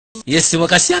Yes,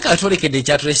 mukasi akatolekedde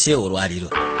kyatulese olwaliro.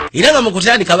 Era nga mu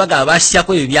kutandika baga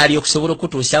abasyako ebyo byali okusobola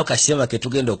okutuusaako kasema ke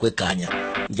tugenda okwekkaanya.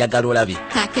 Njagala olabe.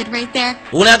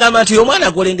 Unagamba nti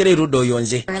omwana gwolengera erudda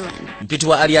oyonze. Mpiti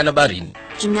wa Ariana Barin.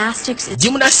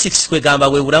 Gymnastics kwegamba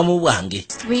bwe bulamu bwange.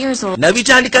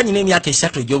 Nabitandika nyina emyaka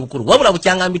 3 egy'obukulu. Wabula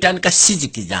bukyanga mbitandika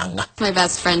sizikizanga.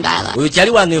 Oyo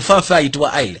kyali wange nfanfe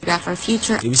ayitibwa Aile.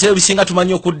 Ebiseera bisinga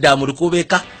tumanyi okudda mu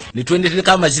lukubeeka ne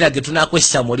twendetereka amazina ge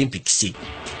tunaakwesa mu Olympics.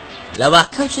 Laba.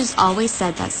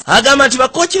 Agamba nti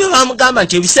bakochi be bamugamba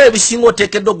nti ebiseera bisinga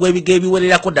oteekeddwa ogw'ebiga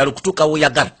ebiwererako ddala okutuuka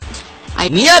w'oyagala.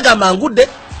 Niye agamba ngudde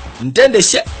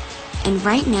ntendese.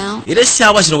 Era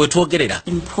essaawa zino we twogerera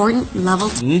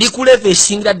ndi ku level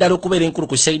esingira ddala okubeera enkulu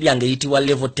ku saidi yange eyitibwa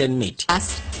level 10 mate.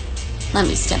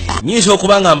 Nyinza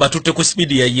okuba nga mbatutte ku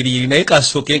speed ya yiriyiri naye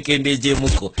kasooka enkende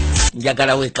egyemuko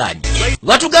njagala wekkaanye.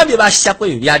 Batugambye baasako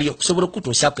ebyo byali okusobola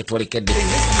okutuusaako ke twolekedde.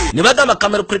 Ne bagamba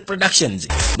Camera Creek Productions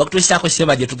bakutuusaako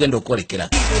sema gye tugenda okwolekera.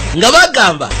 Nga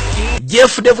bagamba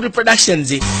Jeff Devil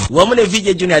Productions wamu ne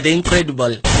VJ Junior the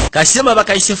Incredible kasema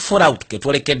bakayise Fallout ke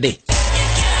twolekedde.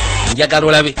 Njagala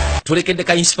olabe tulekedde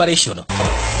ka inspiration.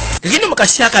 Kagino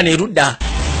mukasiaka ne rudda.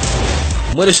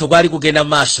 Mwereso gwali kugenda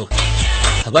maaso.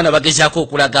 Abaana bagezaako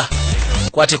okulaga.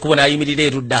 Kwate kubona ayimirira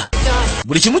erudda.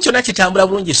 Buli kimu kyonna kitambula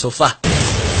bulungi sofa.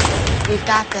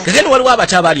 Kagino waliwo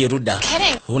abatabaali erudda.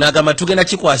 Unagamba tugenda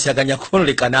kikwasaganya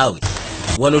konoleka naawe.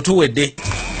 Wano tuwedde.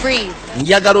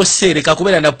 Njagala oseereka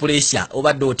kubeera na pressure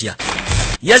obadde otya.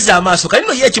 Yazza amaaso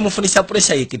kalino ye kimufunisa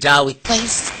pressure ye kitaawe.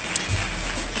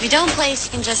 If you don't place,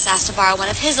 you can just ask to borrow one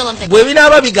of his Olympic. Bwe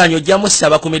binaaba biganyo ojja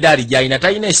musaba ku medaali gy'alina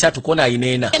talina 3 kona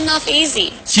ayina. Enough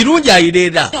easy. Kirungi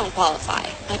ayireera. Don't qualify.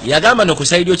 Yagamba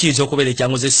n'okusayidyo kiyinza okubeera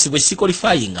ekyanguze sibwe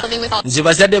sikolifayinga. Nze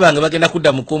bazadde bange bagenda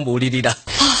kudda mu kumbuulirira.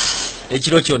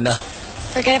 Ekiro kyonna.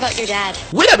 Forget about your dad.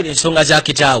 Weerabira ensonga za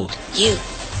kitaawo. You.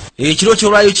 Ekiro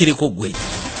ky'olwayo kiriko ggwe.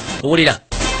 Owulira.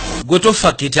 Gwe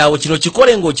tofa kitaawo kino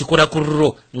kikole ng'okikola ku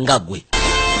rro nga ggwe.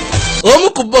 Omu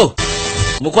ku bo.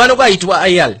 Mukwano gwa ayitibwa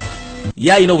Ayal.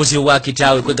 Yalina obuzibu bwa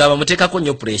kitaawe kwegamba muteekako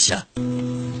nnyo pressure.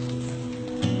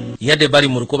 Yadde bali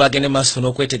mu lukuba agende maaso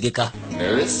n'okwetegeka.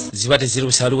 Ziba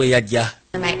teziruusa waliwo yajja.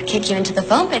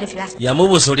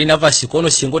 Yamubuuza olina vasi kono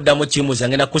singa oddamu kimuuza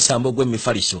ngenda kusamba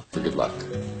ogw'emifaliso.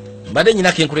 Mbadde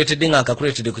nyinako enkuleetedde nga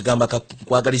nkakuleetedde kwegamba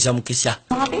kwagaliza mukisa.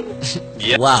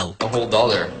 Wow.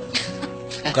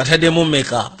 Kataddemu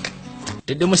mmeka.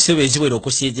 Teddemu ssebo eziwera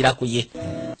okusiigira ku ye.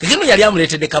 Kagino yali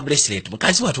amuleetedde ka bracelet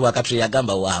mukazi watu wakatule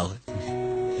yagamba waawe.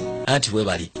 Anti we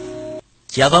bali.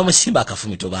 Kyava musimba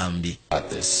akafumito bambi.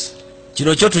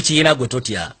 Kino kyo tukiyina gwe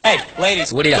totya. Hey,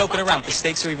 ladies, joking around. The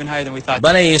stakes are even higher than we thought.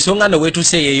 Bana ensonga no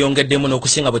weetuse yeeyongeddemu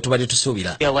n'okusinga bwe tubadde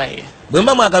tusuubira. Bwe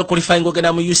mba mwagala qualifying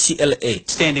ogenda mu UCLA.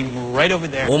 Standing right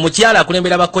over there. Omukyala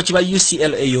akulembera abakochi ba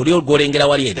UCLA oli olw'olengera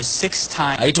wali eri.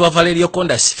 Ayitibwa Valerio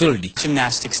Condas Field.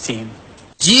 Gymnastics team.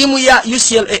 Tiimu ya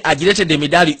UCLA agireetedde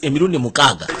emidaali emirundi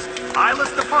 6.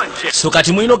 So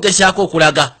kati mulina okugezaako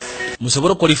okulaga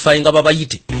musobole okwalifayinga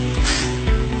babayite.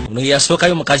 Ono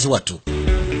yasookayo mukazi wattu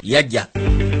yajja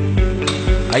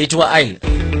ayitibwa Aile.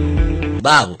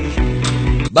 Baabo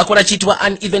bakola kiyitibwa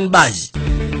uneven bars.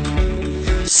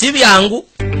 Si byangu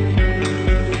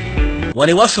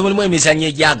wano ewaffe mulimu emizannyo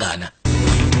egyagaana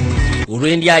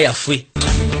olw'endya yaffe.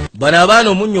 Bano abaana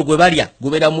omunnyo gwe balya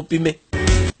gubeera mupime.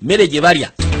 Mmere gye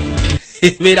balya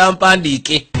ebeera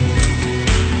mpandiike.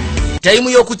 Tayimu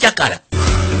y'okukyakala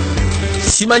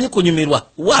simanyi kunyumirwa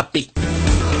wapi.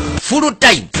 Full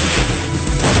time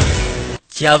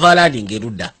kyava landing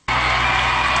erudda.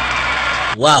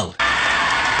 Wow.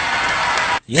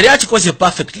 Yali akikoze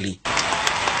perfectly.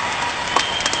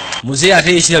 Muzeeyi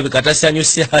ate yekirabika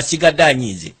tasanyuse asigadde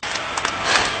anyiize.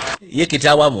 Ye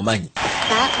kitaawe amumanyi.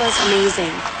 That was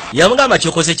amazing. Yamugamba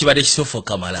kyokoze kibadde kisoofu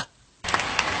kamala.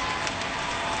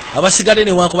 Abasigadde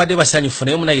ne wankubadde basanyufu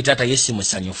naye munaye taata ye si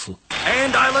musanyufu.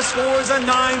 And Isla scores a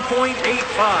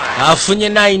 9.85. Afunye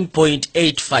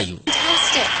 9.85.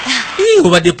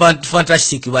 Ubadde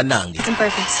fantastic bannange.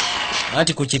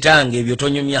 Anti ku kitange ebyo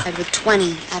tonyumya.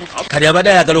 Kali abadde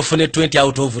ayagala ofune 20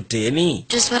 out of 10.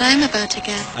 Just what I'm about to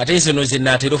get. Ate nsono ze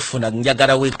naatera okufuna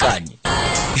njagala wekkaanye.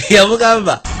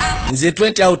 Yamugamba nze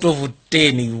 20 out of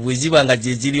 10 bwe ziba nga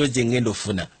gye ziriyo ze ngenda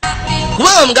ofuna.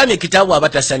 Kuba bamugambye kitaawe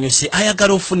abatasanyuse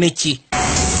ayagala ofune ki?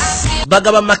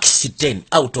 Bagaba max 10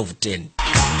 out of 10.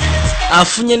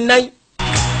 Afunye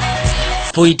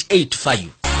 9.85.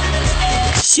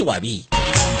 Si wabi.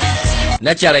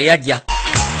 Nakyala yajja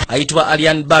ayitibwa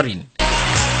Ariane Barin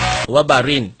oba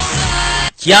Barin.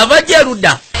 Kyava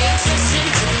gyeruda.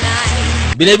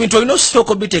 Bino ebintu olina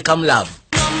osooka obiteekamu love.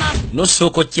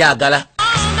 N'osooka okyagala.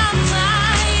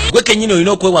 gwe kenyini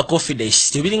olina okwewa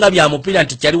confidence tebiringa bya mupiira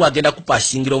nti kyali wagenda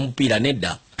kupasingira omupiira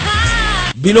nedda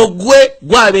bino gwe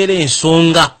gwabeera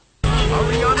ensonga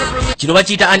kino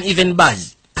bakiyita uneven buzz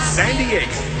San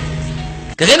Diego.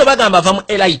 kakeno bagamba ava mu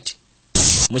elite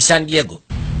mu San Diego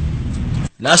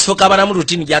n'asooka abalamu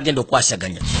rutini gyagenda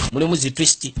okwasaganya mulimu zi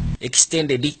twist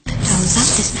extended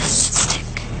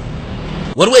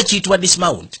waliwo ekiyitibwa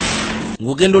dismount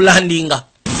ng'ogenda olandinga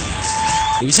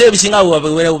ebiseera ebisinga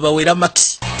bawera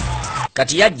max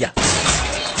kati yajja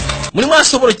mulimu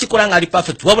asobola okikola ng'ali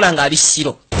perfect wabula ng'ali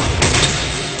siro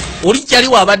oli kyali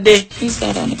wabadde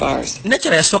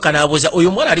nakyala yasooka n'abuuza oyo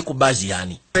omuwala ali ku baazi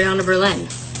yaani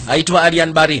ayitibwa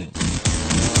Ariane Barin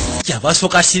kyava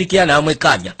asooka asirikira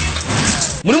n'amwekanya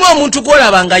mulimu omuntu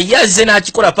gw'olaba nga yazze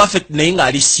n'akikola perfect naye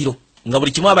ng'ali siro nga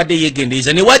buli kimu abadde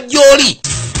yeegendereza ne wajja oli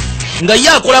nga ye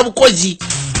akola bukozi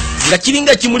nga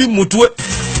kiringa kimuli mu mutwe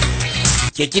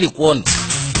kyekiri kwono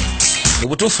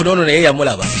obutuufu noono naye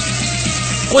yamulaba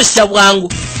kozesa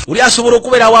bwangu oli asobola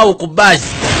okubeerawo awo ku baazi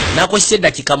n'akozesa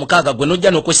eddakiika 6 gwe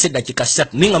n'ojja n'okozesa eddakiika 3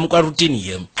 naye nga mukola rutini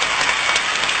yemu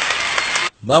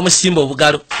bamusimba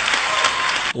obugalo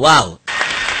waawo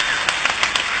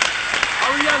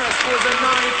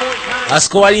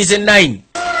asikowalinze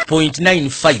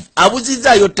 9.95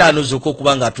 abuzizaayo 5 zokka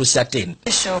okuba nga atuusa 10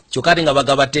 kyokka ate nga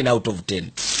bagaba 10 out of 10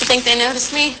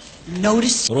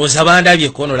 olowooza bandabye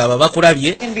koonolaba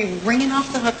bakulabye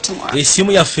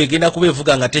esimu yaffe egenda kuba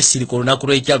evuga nga tesirika olunaku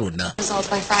lw'ekya lwonna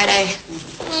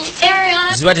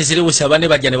ziba teziribusa banne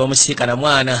bajja ne bamusiikana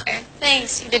mwana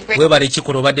webale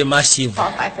ekikola obadde massive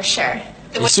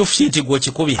esufiti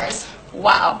gw'okikubye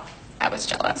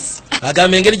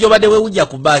agamba engeri gy'obadde weewujja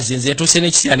ku baazi nze ntuuse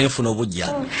n'ekisira n'enfuna obujja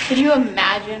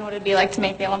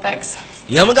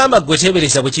yamugamba gwe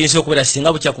teebereza bwe kiyinza okubeera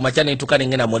singa bukya ku makya n'entuuka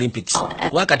n'engenda mu olympics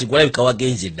kuba kati gwolabika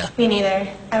wagenze dda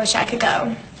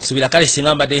subira kale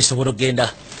singa mbadde nsobola okgenda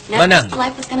banange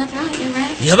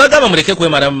yabagamba muleke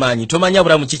kwemalamu maanyi tomanya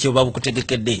bulamu ki kye buba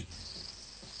bukutegekedde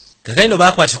kakalino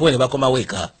baakwatikuwe ne bakomawo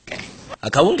eka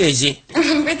akawungeezi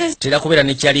tera kubeera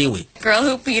nekyaliwe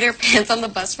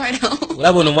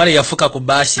olaba ono omuwala yafuka ku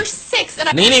baasi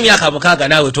nayina emyaka 6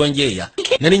 naawe tonjeeya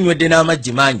nali nywedde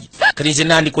n'amaggi mangi kati nze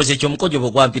nandikoze ekyo omukojo bwe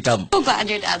gwampitamu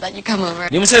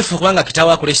ni musanyufu kubanga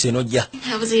kitaawo akolesa enojja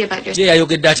ye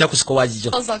yayogedde atya ku sikowazizo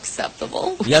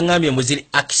yaŋŋambye muziri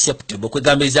acceptable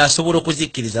kwegambiriza asobola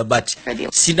okuzikkiriza but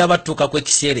sinabatuuka ku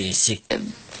ekiseera ensi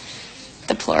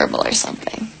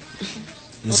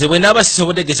nze bwe naaba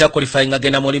sisobodde geza qualifying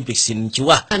agenda mu olympics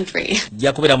nkiwa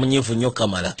jja kubeera munyiivu nnyo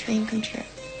kamala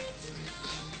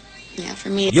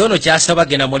yono kyasaba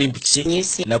genda mu olympics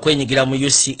nakwenyigira mu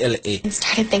UCLA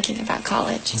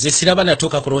nze siraba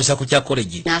natuuka kulowooza ku kya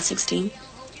college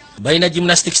balina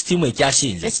gymnastics team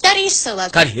ekyasinze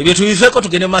kale ebyo tubiveeko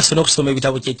tugende mu maaso n'okusoma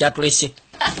ebitabo kyekyatulese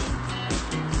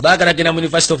baagala genda mu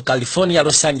University of California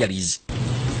Los Angeles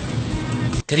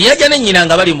teriyajja ne nnyina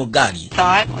nga bali mu ggaali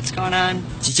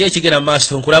kiki ekigenda mu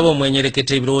maaso nkulaba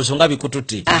omwenyerekete ebirowoozo nga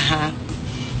bikututte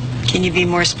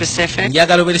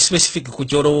njagala obeere specific ku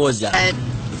kyolowooza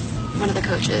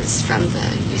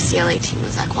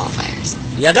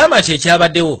yagamba nti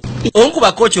ekyabaddewo omu ku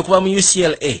bakooki okuva mu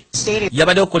UCLA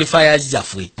yabaddewo qualifiers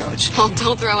zaffe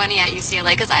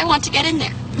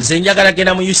nze njagala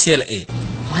genda mu UCLA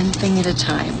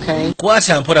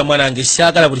kwata mpola mwanange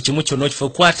saagala buli kimu kyonna okife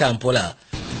kwata mpola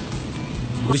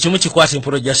buli kimu kikwata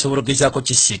empola gyasobola ogezaako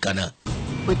kisiikana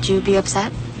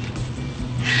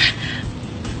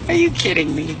Are you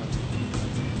kidding me?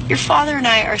 Your father and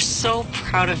I are so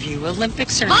proud of you.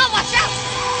 Olympics are... Mom, watch out!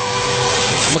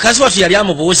 Mukazi waffe yali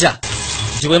amubuuza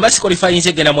nti bwe mba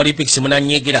sikolifayinze genda mu olympics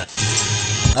munannyegera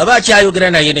aba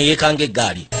akyayogera naye ne yeekanga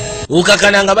eggaali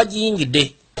ukakana nga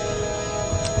bagiyingidde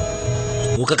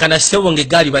ukakana ssebo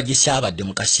ng'eggaali bagisaabadde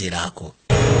mu kaseera ako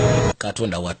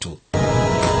katonda wattu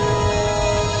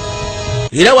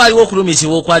era waaliwo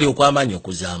okulumizibwa okwali okw'amaanyi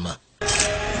okuzaama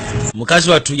mukazi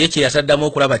wattu ye kye yataddamu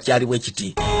okulaba kyaliwo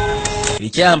ekiti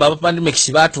ekyayamba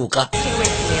abapandimekisi baatuuka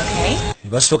ne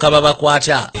basooka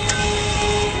babakwata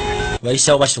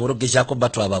bayisawo basobola okugezaako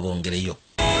batwaba bongereyo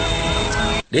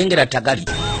lengera tagali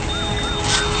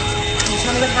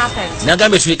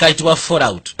nagambye tuyikayitibwa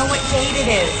fallout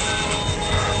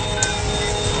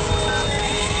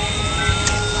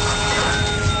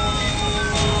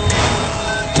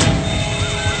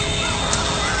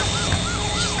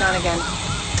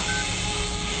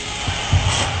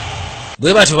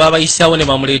bwe batyo babayisawo ne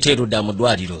bamuleeta erudda mu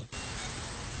ddwaliro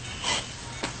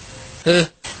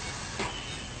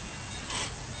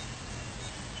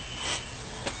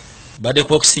badde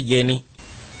ku oxygeni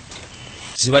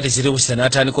ziba teziribusa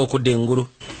n'atandika okudda engulu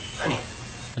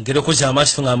ngero kuza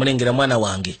amaso nga amulengera mwana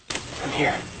wange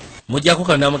mujjako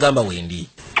kano namugamba wendi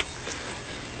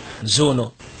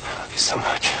nzuno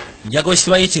njaga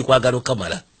osibayo ekikwagala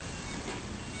okamala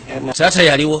taata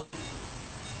yaliwo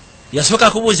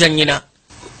yasooka kubuuza nnyina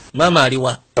maama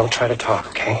aliwa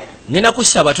nina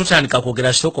kusaba tutandika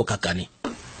kwogera sooka kakane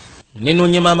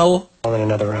nenonye maama wo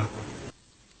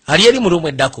ali eri mu lumu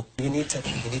eddako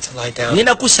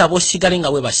nina kusaba osigale nga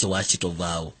webase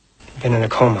wakitovaawo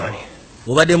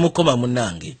obadde mukoma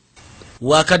munnange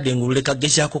wakadde ngulule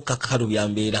kagezaako kakalu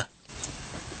byambeera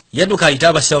yadduka ayite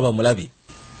abasawo bamulabe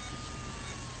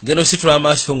geno situla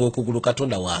amaaso ng'okugulu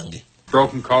katonda wange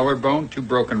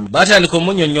batandika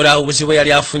omunnyonnyola obuzibu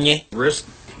yali afunye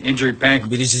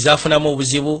mbirizi zaafunamu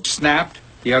obuzibu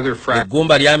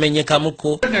eggumba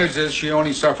lyamenyekamuko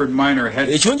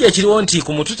ekirungi ekiriwo nti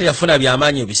ku mutwe teyafuna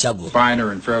byamaanyi ebisago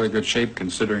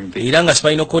era nga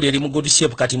spinal cord eri mu good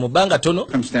shape kati mu bbanga tono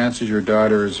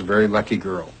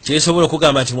kyesobola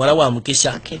okugamba nti muwala wa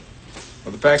mukisa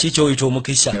kikyoyita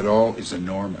omukisa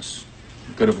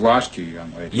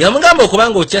yamugamba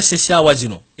okubanga okyassa essaawa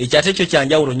zino ekyate kyo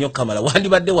kyanjawulo nnyo kamala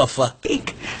wandibadde wafa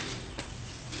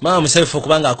maama musaifu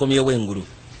okubanga akomyewo engulu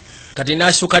kati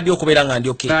nasooka ddi okubeera nga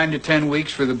ndyoke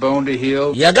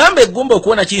yagamba eggumba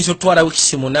okuwona kiyinza otwala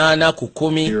wiikisi 8 ku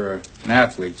 10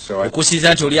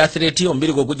 okusiiza nti oli athlete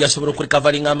omubiri gwe gujja asobola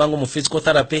okurikavalinga amangu mu physical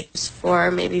therapy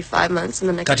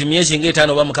kati myezi nga5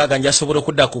 oba 6 nja asobola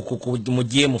okudda mu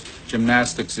jimu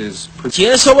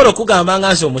kyensobola okugamba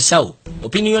nga nze omusawo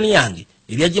opiniyoni yange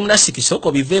ebya gymnastic sooka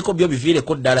obiveeko byo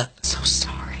biviireko ddala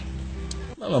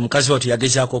mama mukazi watu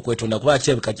yagezaako okwetonda kuba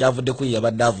kyebika kyavudde kuyi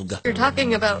yabadde avuga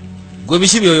gwe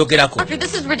biki byoyogerako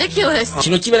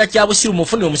kino kibeera kya busiru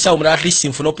mufunire omusawo mulala at least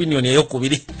nfuna opinion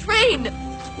eyokubiri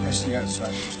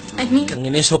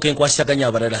kangene nsooka enkwasaganya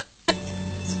abalala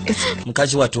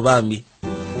mukazi watu bambi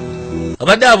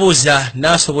abadde abuuza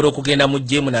n'asobola okugenda mu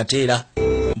jimu nateera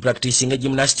practicing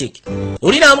gymnastic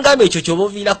oli n'amugamba ekyo kyoba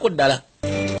oviirako ddala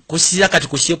kusiza kati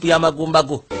ku shepu y'amagumba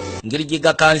go ngeri gye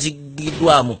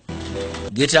gakanzigiddwamu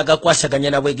geetaaga kwasaganya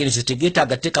na bwegenzi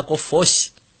tegeetaaga teekako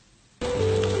force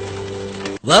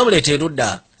bamuleeta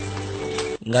erudda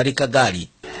ng'ali kagaali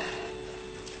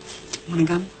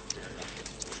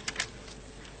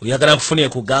oyagala nkufunire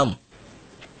ku gaamu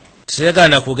teteyagala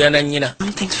nakwogera na nnyina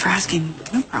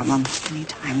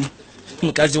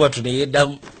mukazi watu ne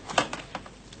yeddamu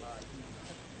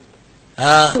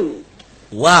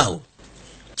waawo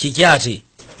kiki ate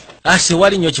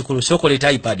sewali nnyo kikulu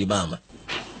sookoleta ipad maama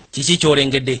kiki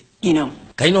kyolengedde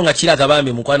kalino nga kiraga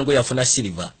bambi mukwano gwe yafuna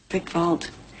silver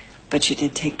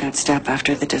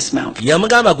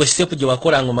yamugamba gwe step gye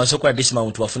wakola nga omaze okola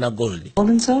dismount wafuna gold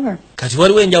kati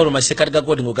waliwo enjawulo masekati ga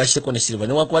gold ng'ogasseko ne silver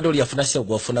newankubadde oli yafuna silver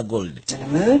gwe wafuna gold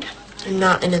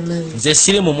nze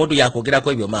siri mu mudu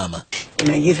yakwogerako ebyo maama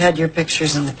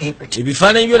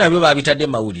ebifaananyi byo nabyo babitadde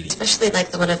mu mawulire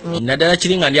naddala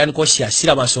kiri nga ndyanikosya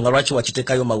siraba nsonga lwaki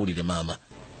wakiteekayo mawulire maama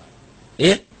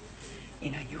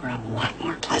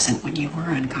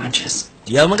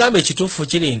yamugamba ekituufu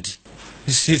kiri nti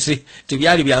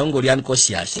tebyali byangu ng'oli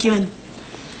unconscious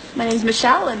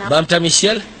bamuta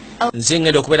Michelle nze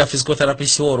ngenda okubeera physical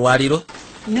therapist olwaliro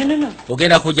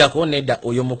ogenda kujjako nedda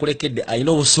oyo mukulekedde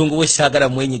alina obusungu bwe saagala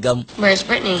mwenyigamu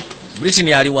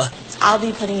Brittany aliwa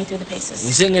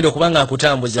nze ngenda okuba nga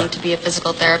nkutambuza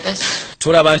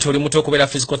tulaba nti oli muto okubeera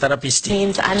physical therapist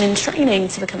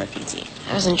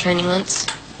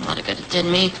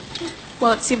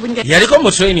yaliko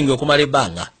mu training okumala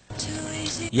ebbanga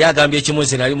yagambye ekimu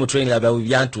nze nali mu training abawe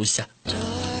byantuusa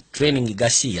training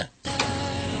gasiya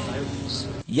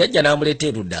yajja n'amuleeta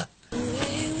erudda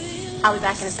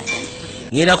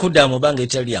ngenda kudda mu bbanga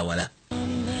etali awala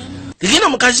kigina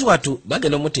mukazi watu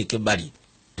bagenda omuteeka ebbali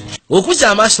okuza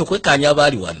amaaso okwekkaanya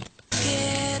abaali wano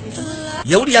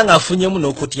yawulira nga afunyemu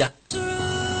n'okutya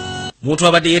muntu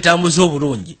abadde yeetambuza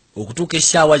obulungi okutuuka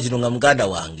essaawa zino nga muganda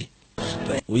wange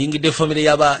oyingidde famire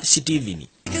y'aba Steven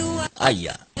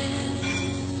aya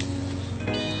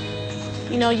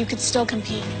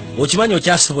okimanyi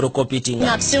okyasobola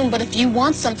okompitinga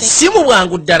si mu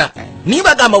bwangu ddala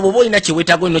nibagamba bwoba olina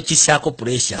kyeweetago ino kissaako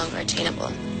puresya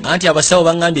anti abasawo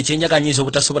baŋŋambye ekyenjaganyiza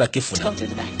obutasobola kifuna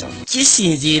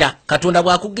kisinziira katonda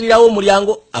bw'akugirirawo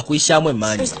omulyango akuyisaamu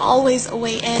emmanyi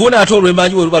kuna ate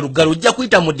olw'emmanyi we luba luggala ojja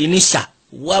kuyita mu dinisa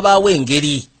wabaawo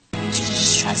engeri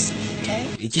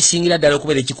ekisingira ddala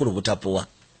okubeera ekikulu butapowa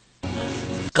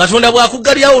katonda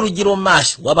bw'akuggalirawo olugiro mu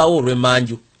maaso wabaawo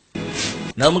olw'emmanju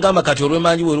namugamba kati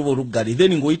olw'emmanju we luba oluggale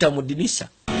then ng'oyita mu dinisa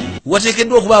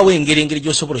wateekeddwa okubaawo engeri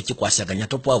gy'osobola okikwasaganya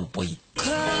topowa bupoyi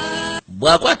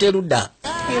bw'akwata erudda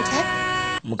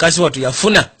mukazi watu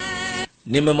yafuna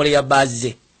ne memole ya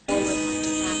baaze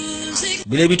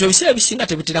bile bito biseera bisinga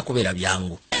tebitera kubeera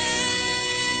byangu.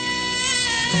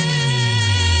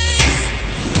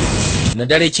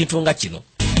 Naddala ekintu nga kino. Oh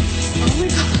my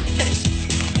God.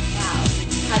 Wow.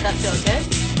 How'd that feel? Good?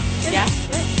 Yeah?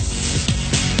 Good.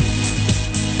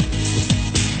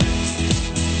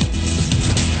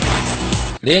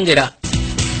 Lengera.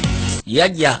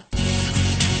 Yajja.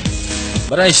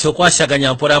 Barayise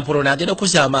okwasaganya mpolampola n'agenda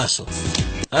okuzza amaaso.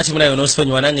 Anti munayo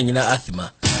n'osonyiwa nange nyina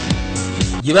athma.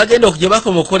 Gye bagenda okugye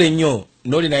omukola ennyo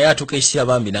n'oli naye atuuka esi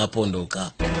abambi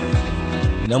n'apondooka.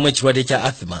 Namu ekirwadde kya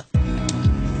athma.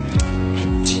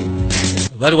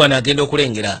 Waliwo n'agenda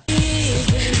okulengera.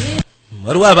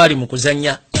 Waliwo abaali mu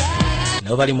kuzannya.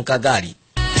 Nabo bali mu kagaali.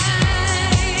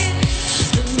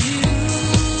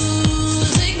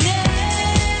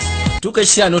 Tuuka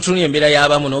esi n'otunuulira embeera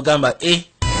y'abamu n'ogamba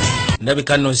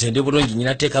ndabika nno nze ndi bulungi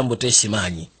nyina teeka mbuto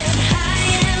esimaanyi.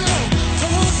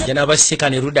 Jja n'abaseka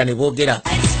ne ludda ne boogera.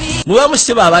 Muba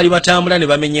musiba abaali batambula ne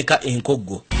bamenyeka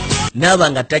enkoggo.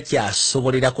 Naaba nga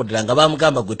takyasobolerako ddala nga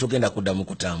bamugamba gwe tugenda kuddamu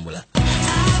kutambula.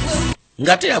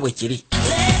 Nga tera bwe kiri.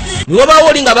 Niwabaawo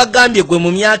oli nga bagambye gwe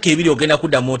mu myaka 2 ogenda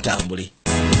kuddamu otambule.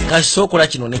 Kasooka okola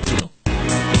kino ne kino.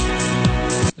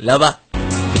 Laba.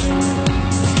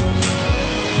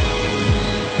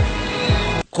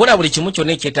 Kola buli kimu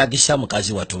kyonna ekyetaagisa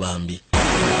mukazi wattu bambi.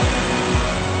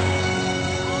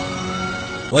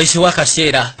 Wayisewo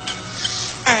akaseera.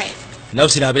 Nawe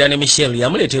sinabeera ne Michelle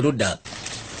yamuleeta erudda.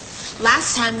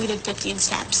 Last time we did 15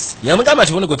 steps. Yamugamba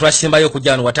nti buno gwe twasembayo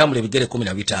okujja wano watambula ebigere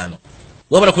 15.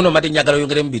 Wabula kuno mbadde njagala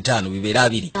oyongeremu 5 bibeere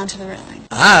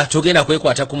 2. Tugenda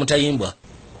kwekwata ku mutayimbwa.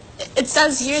 It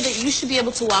says here that you should be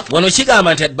able to walk. Wano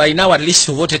kigamba nti by now at least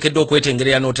oba oteekeddwa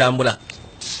okwetengerera n'otambula.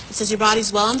 It says your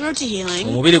body's well on the road to healing.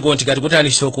 Omubiri gwo nti kati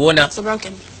gutandise okuwona. So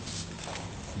broken.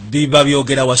 Biba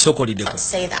byogera wasokoliddeko.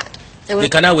 Say that.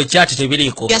 Leka naawe ekyati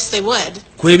tebiriiko. Yes, they would.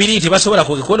 Kwebiri tebasobola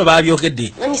kwogera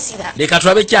babyogedde. Let me see that. Leka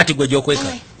tulabe ekyati gwe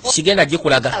gy'okweka. Kigenda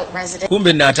gikulaga.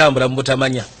 Kumbe natambula mu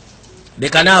butamanya.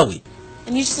 Leka naawe.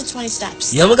 And you just did 20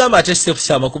 steps. Yamugamba ate steps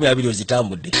 20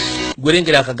 ozitambudde.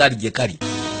 Gwerengera akagaali gye kali.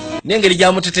 N'engeri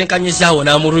gyamutetenkanyizaawo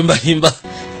n'amulumbalimba.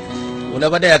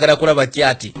 Onabadde ayagala kulaba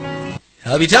kyati.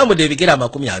 Abitambudde ebigera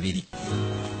 20.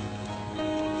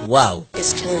 Wow.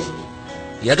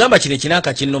 Yagamba kino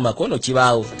ekinanka kinnuma kono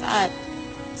kibaawo. God,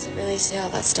 does it really say all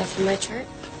that stuff in my chart?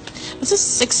 What's a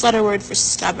 6-letter word for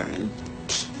stubborn?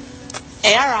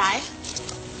 A-R-I.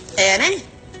 A-N-A.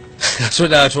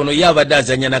 Kasoda atono yabadde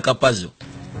azanya na kapazo.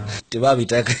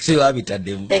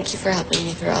 Tebabitaddemu. Thank you for helping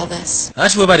me through all this.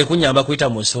 Anti bwe bali kunnyamba kuyita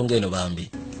mu nsonga eno bambi.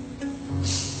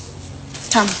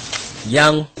 Tom.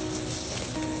 Yangu.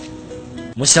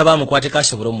 Musaba mukwateko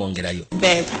asobole omwongerayo.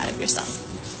 Very proud of yourself.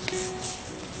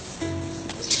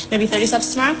 Maybe 30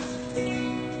 steps tomorrow?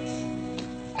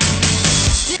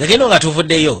 Gagendo nga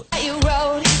tuvuddeyo.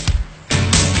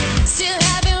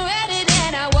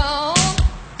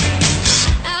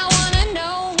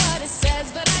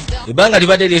 Ebbanga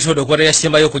libadde lyetodde okuwalira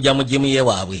yasembayo okujja mu jimu ye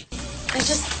waabwe.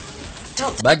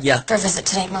 Bajja.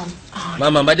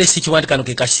 Mama mbadde sikiwandikano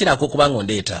ke kaseera ak'okubanga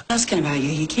ondeeta.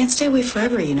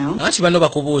 Anti banno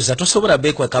bakubuuza tosobola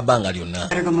beekweka bbanga lyonna.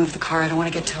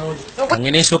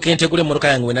 Kange n'ensooka entegula emmotoka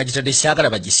yange we nagitadde saagala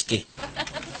bagisike.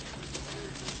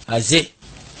 Aze.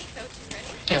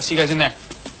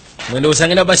 Mwendowooza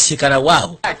ngenda basisikana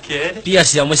waawo.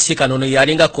 Piasi yamusisikana ono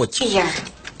yalinga koki.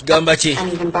 Gamba ki?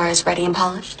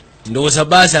 Ndowooza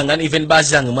baa zange and even baa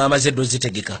zange mwamaze edda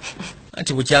ozitegeka.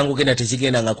 Anti bukyangu genda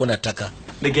tezigendangako na ttaka.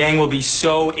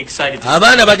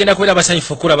 Abaana bagenda kubeera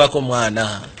basanyufu okulabako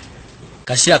mwana.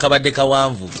 Kaseera kabadde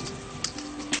kawanvu.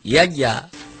 Yajja.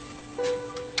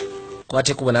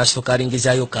 Kwate kuba n'asooka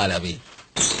alingizaayo kaalabe.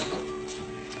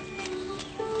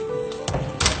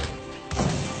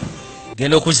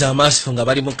 Genda okuzza amaaso nga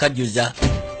bali mu kajjuza.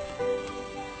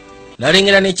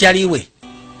 Nalengera n'ekyaliwe.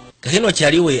 Kakino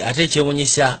kyaliwe ate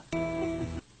ekyewunyisa.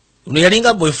 Uno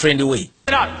yalinga boyfriend we.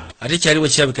 Ate kyaliwe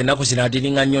kirabika ennaku zino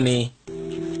adiringa nnyo ne.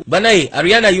 Banaye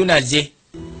Ariana yunaze.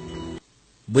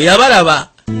 Bwe yabalaba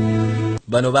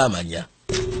bano baamanya.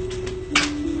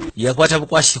 Yakwata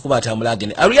bukwasi kuba atambula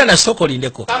agende. Ariana soko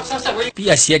lindeko.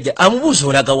 Pia siyajja amubuuza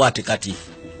olaga wate kati.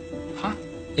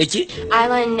 Eki?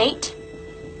 Island Nate.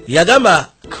 Yagamba.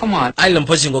 Come on. Island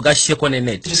Pozingo gasheko ne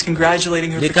net. Just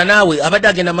congratulating her. Leka nawe abadde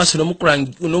agenda maaso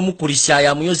n'omukulisa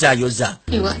yamuyoza.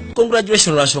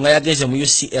 Congratulations lwansonga yagenze mu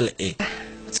UCLA.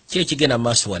 Ki ekigenda mu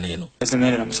maaso wano eno? Just a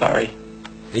minute, I'm sorry.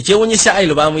 Ekyewunyisa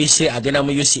Ailo bamuyise agenda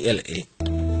mu UCLA.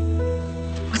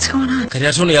 What's going on? Kati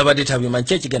ate ono yabadde tabimanyi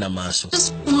ki ekigenda mu maaso.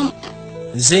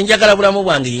 Nze njagala bulamu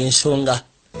bwange y'ensonga.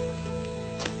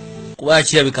 Kuba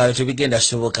kirabika tebigenda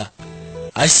soboka.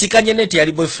 Asikanye neti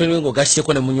yali boyfriend we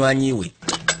ng'ogasseko ne munywanyi we.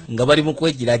 nga bali mu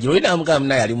kwegiragira olina amugamba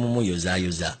naye ali mu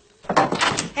muyozayoza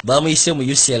bamuyise mu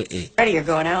UCLA Ready, you're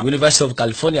going out. University of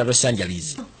California Los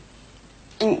Angeles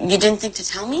You didn't think to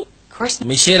tell me? Of course.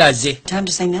 Michelle aze Time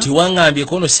to say no. tiwangambye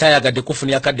kono saayagadde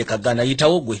kufunya kadde kagana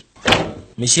yitawo gwe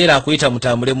Michelle akuyita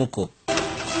mutambulemuko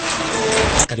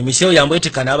kati Michelle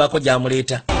yambwete naabako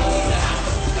gyamuleeta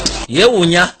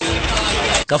yeewuunya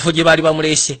kafo gye baali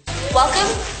bamuleese Welcome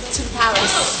to the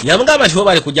palace. yamugamba nti bo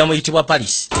bali kujja muyitibwa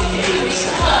Paris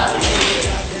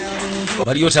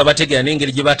baliyo tabategeera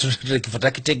n'engeri gye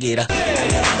batakitegeera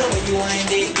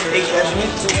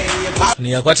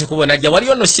niyakwate kubona ajja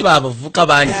waliyo nno si bavubuka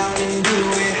bangi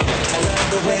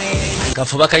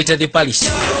kafo bakayita the Paris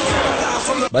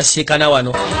basiikana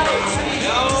wano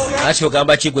ati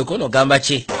ogamba ki gwe kono ogamba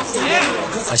ki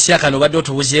asiya kano badde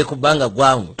otubuzeeku bbanga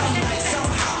gwangu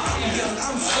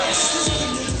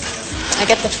I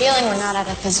get the feeling we're not at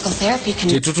a physical therapy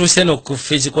tetutuuse no ku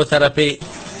physical therapy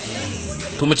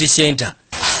community center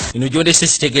ino gyondese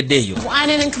sitegeddeeyo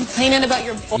whining and complaining about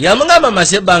your boy. yamugamba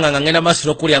maze ebbanga nga ngenda maaso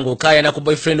n'okulya ng'okaayana ku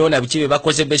boyfriend wo na biki be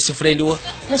bakoze best friend wo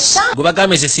Michelle, gwe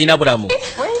bagambe nze siina bulamu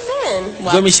where you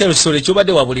been? gwe Michelle Sole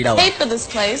kyobadde wabulirawo Paid for this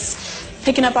place.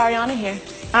 Picking up Ariana here.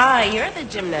 Ah, you're the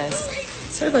gymnast.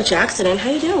 Sorry about your accident. How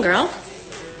you doing, girl?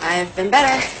 I've been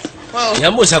better. Whoa.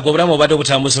 yambuuza gwe obulamu obadde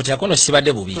obutambuza otya kono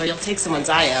sibadde bubi Well, you'll take someone's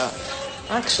eye out.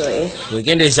 Actually,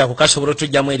 wegendereza kukasobola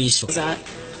otujjamu eriiso is that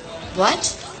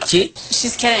What? ki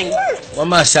She's kidding.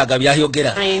 wamaaso aga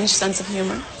byayogera Strange sense of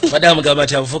humor. badde amugamba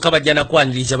nti abavubuka bajja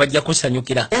nakwaniriza bajja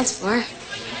kusanyukira Dance floor.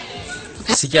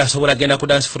 sikyasobola genda ku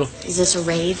dance floor Is this a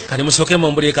rave? kati musooke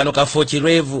mumbulire kano kafo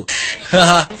kireevu the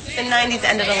 90s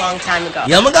ended a long time ago?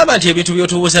 yamugamba nti ebintu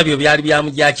byotubuuza byo byali bya mu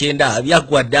gya kyenda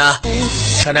byaggwa dda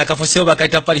kano akafoseo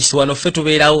bakayita Paris wano ffe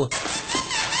tubeerawo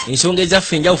ensonga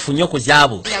ezaffe enjawufu nnyo ku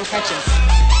zaabo Young crutches.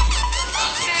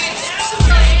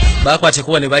 bakwate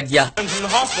kuba ne bajja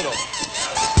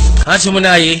anti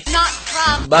munaye Not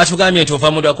from batugambye nti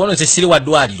ova mudwa kono nze siri wa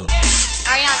ddwaliro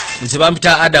Ariana. nze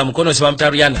bampita Adam kono nze bampita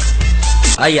Rihanna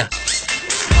aya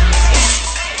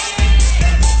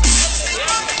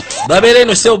babeera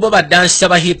eno sebo bo badansi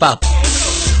aba hip hop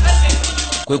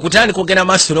kwe kutandika ogenda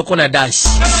maaso n'okona dansi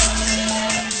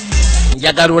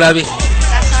njagala olabe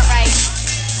That's not right.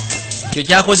 kyo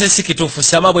kyakoze si kituufu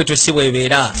sama bweto si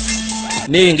bwebeera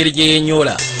naye engeri gye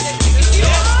yenyoola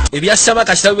ebya sama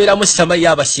kasita bibeeramu sama ye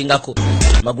abasingako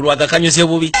magulu agakanyuze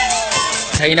bubi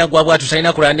talina gwa bwatu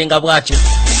talina kulandinga bwatyo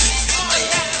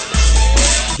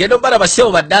genda obbala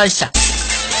basebo badansa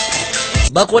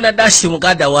bakona dansi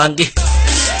muganda wange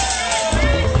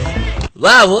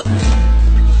baabo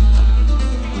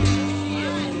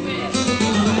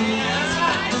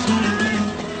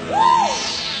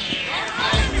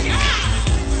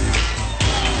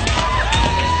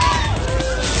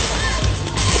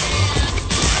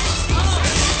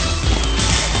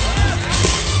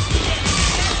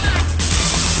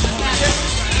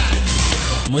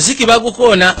muziki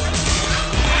bagukoona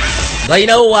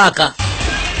balinawo waaka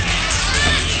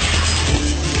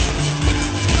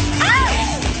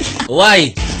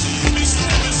why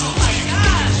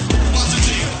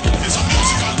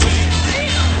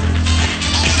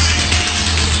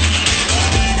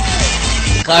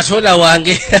katonda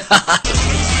wange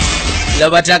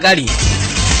labatagali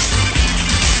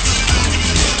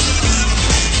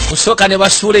kusooka ne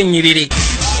basuula ennyiriri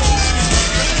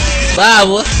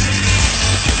baabo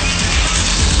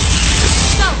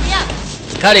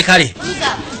kale kale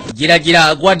giragira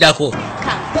agwaddako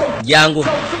jangu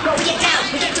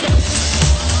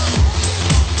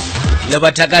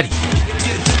labatagali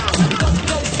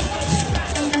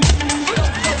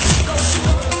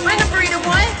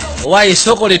wayi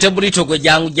sokolete burito gwe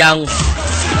jangu jangu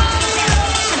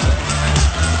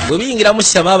bwe biyingira mu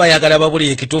ssama abayagala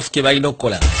babulire ekituufu kye balina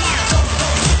okukola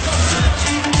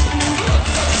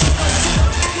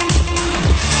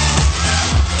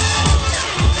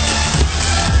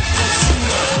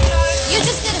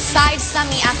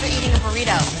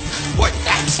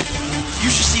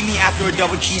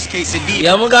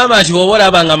yamugamba nti bw'oba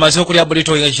olaba nga amaze okulya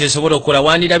burito kyesobola okukola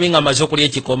wandirabye nga amaze okulya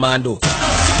ekikomando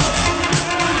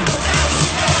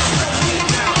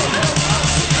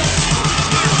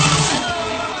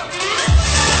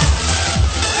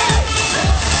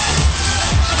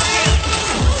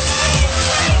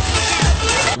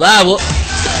baabo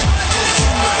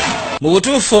mu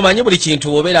butuufu omanyi buli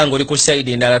kintu obeera nga oli ku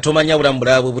sayidi endala tomanya bulamu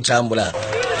bulala bwe butambula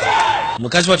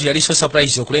mukazi wattu yali so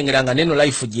surprise okulengera nga neno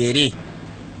life gyeri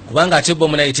kubanga ate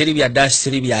bomu naye teri bya dansi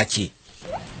teri byaki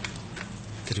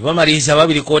kati bamaliriza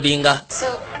babirikodinga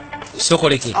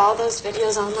sokoleke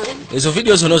ezo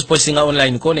video zonna ozipostinga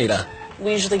online konera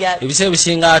We usually get... Ebise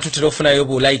bisinga tutera okufunayo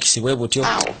bu likes bwe butyo.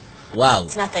 Wow.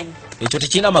 It's nothing. Ekyo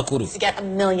tekina makulu. To get 1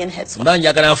 million hits. Mba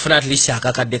njagala nfuna at least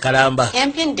akakadde kalamba.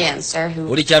 Champion dancer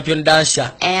who... Oli champion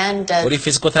dancer. And... Oli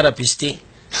physical therapist.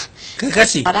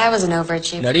 Kakasi. But I was an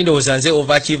overachiever. Nali ndowooza nze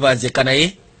overachiever nze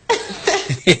kanaye.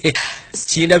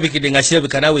 Kiina bikidde nga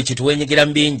kirabika naawe ekituwenyigira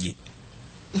mu bingi.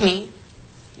 Me?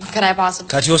 What could I possibly...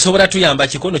 Kati osobola tuyamba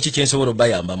kikono ki kyensobola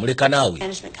obayamba muleka naawe.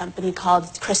 Management company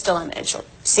called Crystal Image or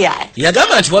CI.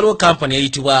 Yagamba nti waliwo kampani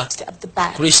eyitibwa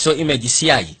Crystal Image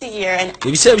CI.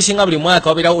 Ebiseera bisinga buli mwaka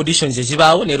wabeerawo auditions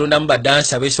ezibaawo neerondamu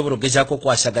badansa beesobola okugezaako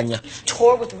okwasaganya.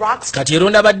 Kati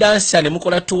eronda badansa ne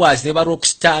mukola tours ne ba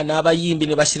rockstar n'abayimbi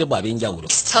ne baserebu ab'enjawulo.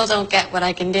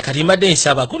 Kati mbadde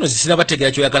nsaba kono zisina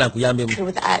bategeera kyoyagala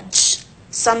nkuyambemu.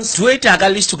 Twetaaga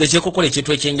list tugezeeko okukola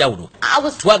ekintu ekyenjawulo.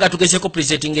 Twaga tugezeeko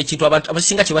presenting ekintu abantu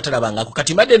abasinga kye batalabangako.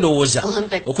 Kati mbadde ndowooza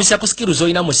okussa ku skills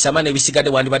olina mu ssama n'ebisigadde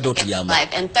wandibadde otuyamba.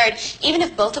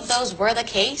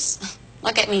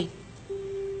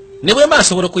 Ne bwe mba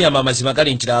nsobola okuyamba amazima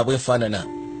gali nti laba bwenfaanana.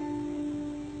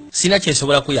 Sina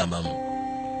kyensobola kuyambamu.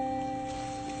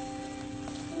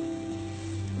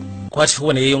 Kwati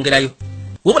fuba ne yeeyongerayo.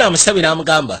 Wabula amusabye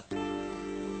n'amugamba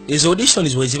ezo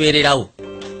auditions bwe zibeererawo.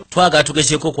 Twaga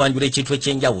tugezeeko okwanjula ekintu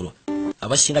ekyenjawulo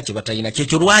abasinga kye batalina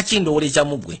kyekyo lwaki ndowoleza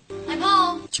mu ggwe.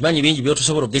 Kimanyi bingi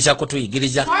byotusobola okugezaako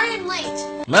tuyigiriza.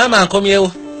 Maama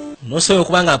nkomyewo nosobola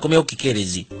okuba nga nkomyewo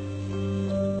kikeerezi.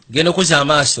 Genda okuza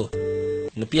amaaso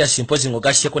nopia symposium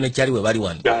ogasseko nekyali we bali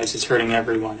wano.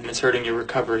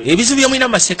 Ebizibu byomulina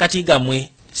mu masekkati gammwe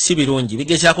si birungi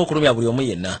bigezaako okulumya buli omu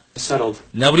yenna.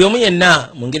 Na buli omu yenna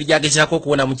mu ngeri gyagezaako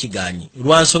okuwonamu kiganyi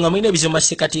lwa nsonga mulina ebizibu mu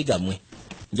masekkati gammwe.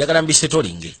 Njagala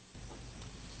mbisetolinge.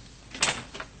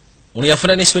 Ono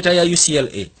yafuna ne sweta ya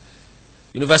UCLA,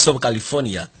 University of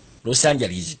California, Los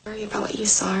Angeles.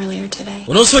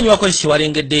 Onosonyiwako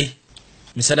ekiwalengedde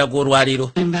misana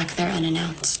gw'olwaliro.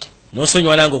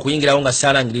 Nosonyiwa nange okuyingirawo nga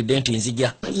saalangiridde nti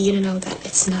nzija.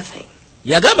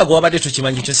 Yagamba gwe wabadde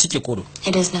tukimanyi kyo si kikulu.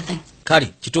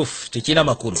 Kale kituufu tekirina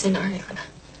makulu.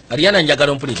 Ariana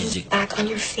njagala ompulirize.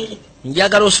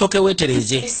 Njagala osooke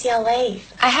weetereze.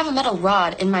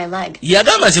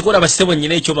 Yagamba nze kola basitebo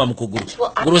nnyina ekyoma mu kugulu.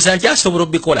 Gulooza nkyasobola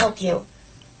obbikola.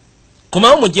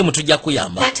 Komawo mugyemu tujja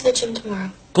kuyamba.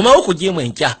 Komawo kugyemu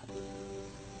enkya.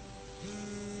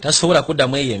 Tasobola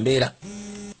kuddamu eyo embeera.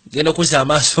 Genda okuzza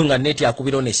amaaso nga neeti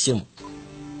akubirawo n'essimu.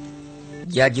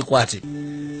 Gyagikwate.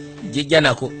 Gijja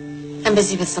nako.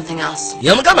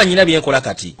 Yamugamba nnyina byenkola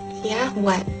kati.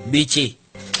 Biki?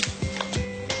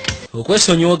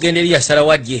 Okwesonyiwa ogenda eri yasala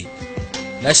wajje.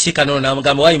 Nasika nono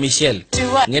n'amugamba wayi Michelle.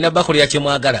 Ngenda bakolera kye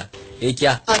mwagala.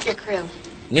 Ekya.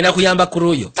 Ngenda kuyamba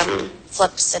kuruyo.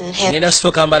 Ngenda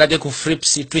sooka mbalage ku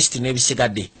flips, twist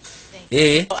n'ebisigadde.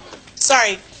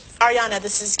 Sorry, Ariana,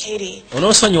 this is Katie.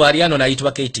 Onosonyiwa Ariana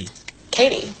n'ayitibwa Katie.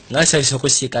 Katie. Nasayise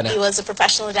okusiikana. He was a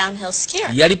professional downhill skier.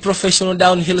 Yali professional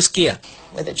downhill skier.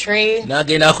 With a tree.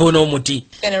 N'agendako n'omuti.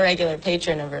 Been a regular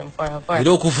patron of room 404.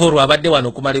 Era okuva olwo abadde wano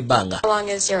okumala ebbanga. How long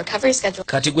is your recovery schedule?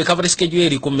 Kati gwe recovery schedule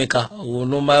eri kummeka?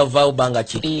 Onomavaawo bbanga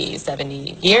ki?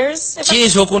 70 years.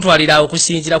 Kiyinza okuntwalira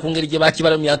okusinziira ku ngeri gye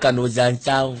baakibala mu myaka ndowooza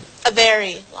nkyawu. A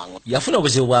very long one. Yafuna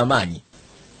obuzibu bw'amaanyi.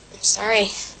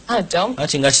 Sorry. Don't.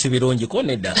 Anti nga si birungi ko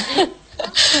nedda.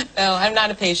 No, I'm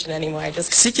not a patient anymore. I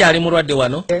just... Sikyali mulwadde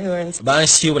wano.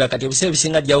 Bansiibula kati ebiseera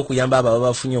bisinga ajjawo kuyamba abo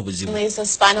abafunye obuzibu.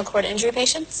 Spinal cord injury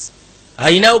patients?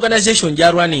 Ayina organization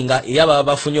gy'alwaninga ey'abo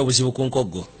abafunye obuzibu ku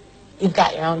nkoggo. You've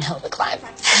got your own hill to climb.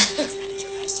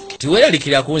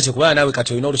 Tiweeralikira ku nze kubanga naawe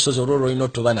kati olina olusozi olwo lwolina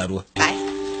otuba nalwo.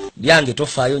 Lyange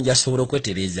tofaayo njasobola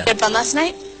okwetereza. Good fun last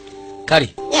night? Kale.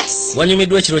 Yes.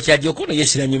 Wanyumiddwa ekiro kyajja kono ye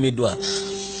siranyumiddwa.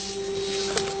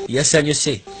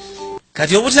 Yasanyuse.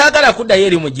 Kati obutaagala kuddayo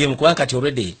eri mu gym kubanga kati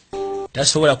already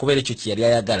tasobola kubeera ekyo kye yali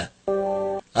ayagala.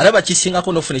 Alaba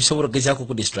kisingako n'ofuna ekisobola okugezaako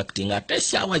ku distracting ate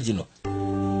essaawa zino.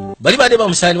 Bali badde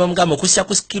bamusaani bamugamba okussa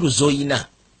ku skills oyina.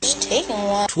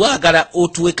 Twagala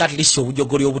otuweka at least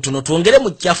obujogoli obutono twongere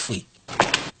mu kyaffe.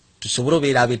 Tusobole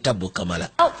obeera ab'ettabbo kamala.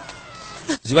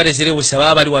 Zibadde zirebusa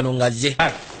baba bali wano nga zze.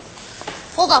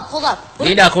 Hold up.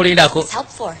 Lindako.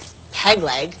 Peg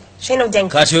leg.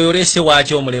 Kati oyo oleese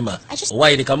waaki omulema.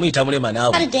 Owayire kamuyita mulema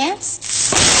naawe.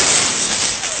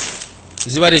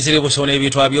 Zibadde zirebusa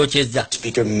n'ebintu abyokyezza.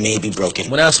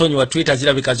 Munaasonyiwa Twitter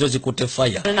zirabika zo zikutte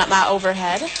fire.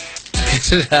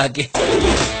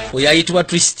 Oyo ayitibwa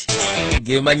twist.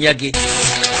 Ge mannya ge.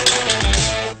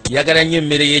 Yagala nnyo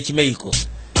emmere y'ekimeiko.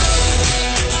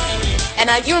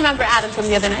 You remember Adam from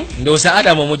the other night? Ndowooza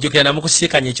Adam omujjukira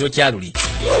namukusiikanya ekiro kya luli.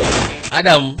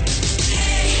 Adam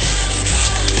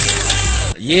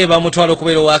ye bamutwala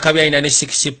okubeera owakabi alina ne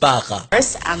six paaka.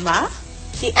 Emma.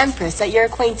 The Empress at your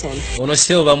acquaintance. Ono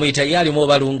seo bamuyita yali mu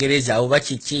balungereza oba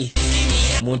kiki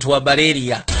muntu wa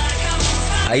Baleria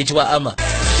aitwa Ama.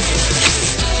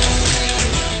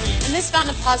 And this fountain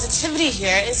of positivity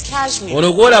here is cashmere.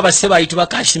 Ono gwola abaseba aitwa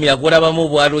Kashmir gwola mu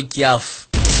bwalo kyafu.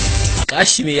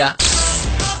 Kashmir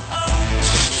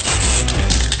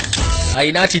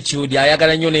aina attitude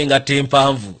ayagala nnyo n'engatto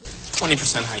empanvu.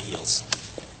 20% high heels.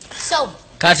 So,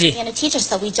 Kati you're going to teach us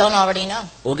that we don't already know.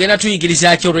 ogenda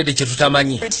tuyigiriza ki already kye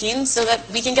tutamanyi. Routine so that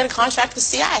we can get a contract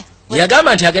with CI.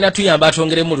 Yagamba nti agenda tuyamba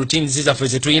atwongeremu routine zizaffe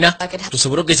ze tulina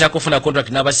tusobole okugezaako okufuna contract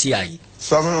n'aba CI.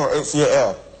 7 or 8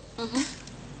 CL.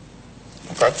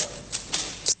 Okay.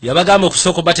 Yabagamba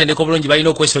okusooka obatendeka obulungi balina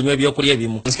okwesonyiwa ebyokulya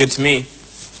ebimu. It's good to me.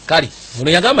 Kale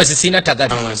ono yagamba sisiina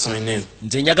tagadi I don't like something new.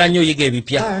 nze njagala nnyo oyiga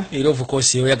ebipya era of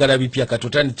course oyagala bipya kati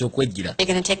otandika okwejjira. You're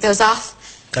gonna take those off?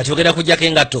 Kati ogenda kujjako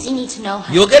engatto You need to know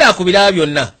how byogera ku birala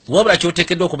byonna wabula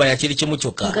kyoteekeddwa okumanya kiri kimu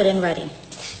kyokka. good and ready.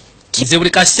 Nze buli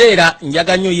kaseera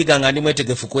njaga nnyo oyiga nga ndi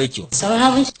mwetegefu ku ekyo. So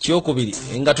how we Kyokubiri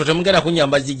engatto temugenda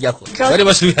kunyamba zijjako bali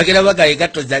basubiragera bagaye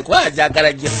engatto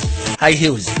zakwajagala nnyo high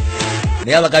heels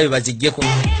naye abagabe baziggyeko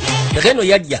tekeno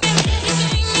yajja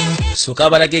sooka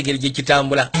abalaga engeri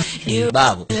gyekitambula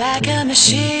baabo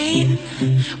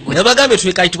nabagambe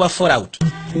tuli kayitibwa fallout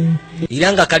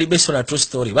era nga kali based on a true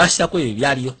story basako ebyo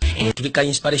byaliyo tuli ka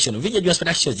inspiration video just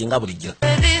productions nga bulijjo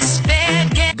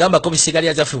gamba ko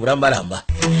bisigalya zaffe bulambalamba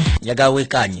njagala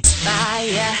weekanye.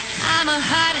 I'm a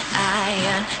hot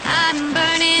iron. I'm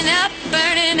burning up.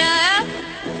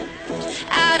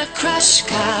 Out of crushed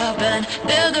carbon,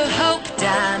 build a hope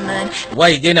diamond.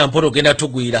 Waigenda mporo genda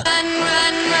tugwira. Run.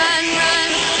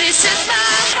 This is my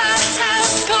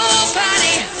house pool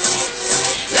party.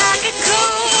 Like a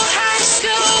cool high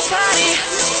school party.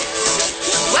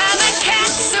 While the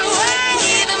cat's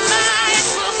away, the mice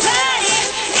will play.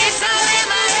 It's all in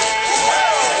my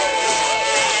head.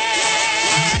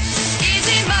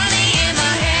 Easy money in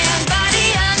my hand, body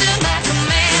under my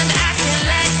command. I can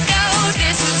let go.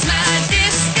 This is my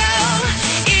disco.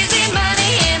 Easy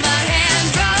money in my hand,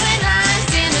 drawing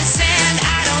lines in the sand.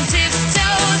 I don't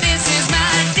tiptoe. This is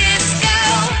my disco.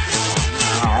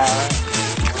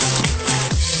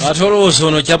 Ate olowooza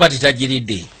ono kyapati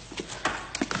tagiridde.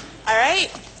 All right.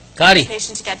 Kale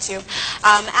Patient to get to.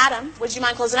 Adam, would you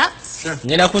mind closing up?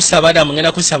 ngenda kusaba Adamu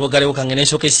ngenda kusaba ogalewoka ngenda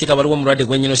nsooka esiika waliwo omulwadde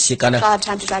gwenyina osiikana. I'll have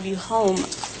time to drive you home.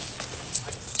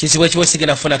 Kizibu ekiwa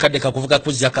sigenda kufuna kadde kakuvuga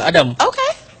kuzzaka Adamu. Okay.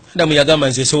 Adamu yagamba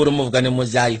nze sobola omuvuga ne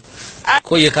muzaayo.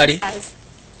 Ko ye kale Guys.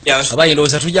 Yeah, let's abayi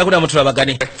ndowooza tujja kulamu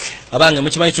tulabagane abange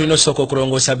mukimanyi tulina osooka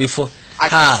okulongoosa bifo.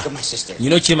 look at my sister.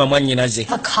 Nyina okima mwannyinaze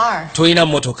A car tolina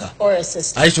mmotoka or a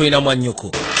sister. ate tolina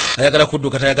mwannyoko ayagala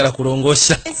kudduka tayagala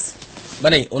kulongoosa. It's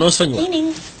Bane ononsonyiwa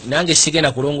cleaning. nange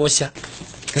sigenda kulongoosa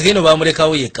kageno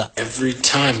bamulekawo yekka. Every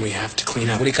time we have to clean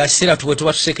up. Buli kaseera tuwe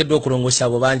tuba tuteekeddwa okulongoosa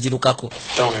abo banjirukako.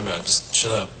 Don't worry about it. Just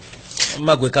chill out.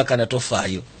 Mma gwe kakana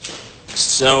tofaayo.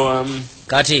 So,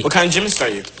 Kati what kind of gymnast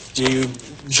are you? Do you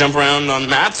jump around on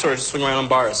mats or swing around on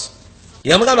bars?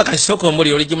 yamugamba kasooka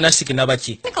omuli oli gymnastic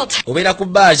nabaki Nickel time. obeera ku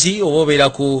baazi oba obeera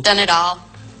Done it all.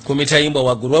 ku mitayimbo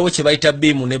waggulu waliwo kye bayita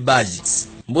biimu ne baazi.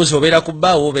 Mbuzi obeera ku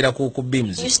baa oba obeera ku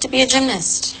beams. Used to be a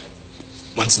gymnast.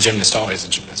 Once a gymnast, always a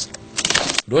gymnast.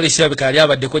 Lwoli sirabika yali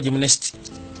abaddeko gymnast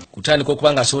kutandika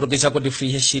okuba nga asobola ogezako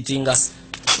differentiatinga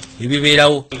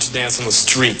ebibeerawo. To dance on the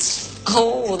streets.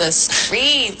 Oh, the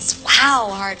streets.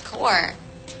 Wow, hardcore.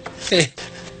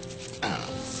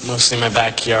 Mostly in my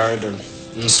backyard or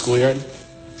in the schoolyard.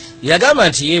 Yagamba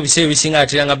nti ye ebiseera ebisinga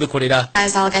ateranga bikolera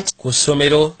Guys, I'll get ku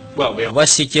ssomero Well, we oba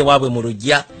siike waabwe mu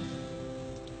luggya.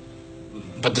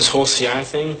 but this whole CI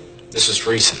thing, this is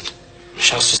recent.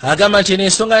 Michelle's just, Agamba nti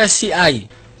n'ensonga ya CI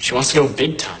she wants to go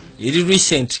big time. eri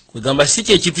recent kwegamba si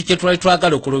kyekintu kye twali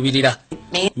twagala okulubirira.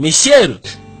 me. Michelle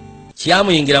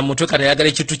kyamuyingira mu mutwe kati ayagala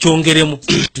ekintu kyongeremu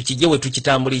tukijje we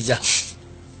tukitambuliza.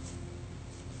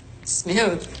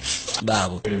 Smooth.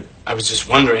 Baabo I was just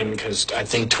wondering because I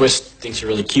think Twist thinks you're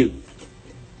really cute.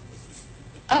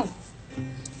 Oh.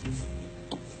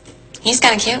 He's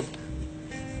kind of cute.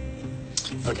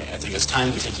 Okay, I think it's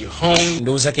time to take you home.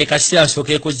 ndowooza ke kaseera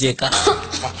nsooka ekuzzeeka Come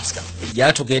on, let's go.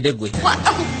 gyala tugende gwe. What?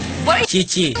 Oh, what are you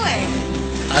Kiki doing?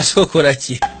 ate okola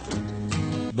ki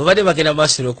bwe bagenda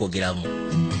maaso okwogeramu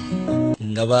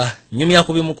nga banyumya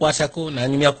ku bimukwatako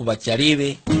nanyumya ku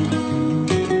bakyalibe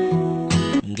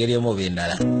ngeri emu oba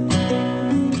endala.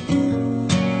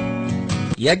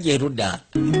 Yajja erudda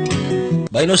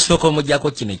balina osooka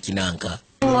omugyako kino ekinanka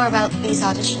More about these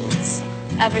auditions.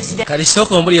 Ever see kati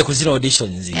sooka omulye ku zino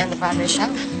auditions. and the Broadway show?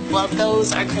 Well,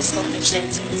 those are crystal pitch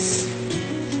dancers.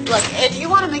 Look, if you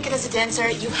want to make it as a dancer,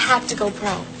 you have to go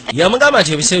pro. Yamugamba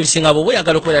nti ebiseera ebisinga bw'oba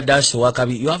oyagala okubeera dansi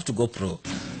owakabi you have to go pro.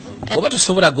 oba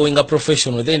tosobola going a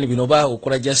professional then bino ba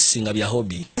okola just singa bya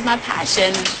hobby. It's my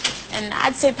passion, and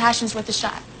I'd say passion's worth a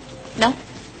shot. No?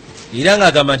 Era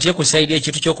ng'agamba nti yekusaidia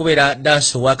ekintu ky'okubeera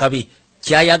dansi owakabi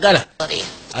kyayagala.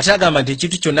 Ate agamba nti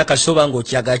ekintu kyonna kasoba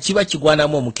ng'okyagala kiba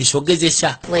kigwanamu omukisa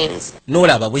ogezesa.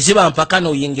 N'olaba bwe ziba mpaka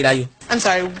n'oyingirayo. I'm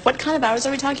sorry, what kind of hours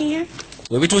are we talking here?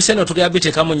 We bituuse no tugenda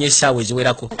biteekamu nnyo essaawa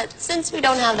eziwerako. Since we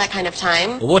don't have that kind of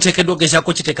time. Oba oteekeddwa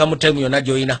ogezaako kiteekamu time yonna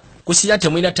gy'olina. Kusira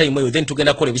temulina time eyo then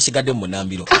tugenda kukola ebisigadde mu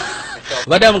munambiro.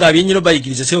 Badamu nga byennyino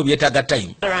bayigiriza sebo byetaaga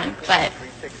time. But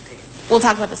we'll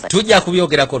talk about this later. Tujja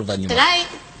kubyogerako oluvannyuma. Tonight.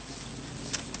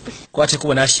 Kwate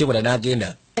kubo n'asyebula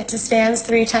n'agenda. To stands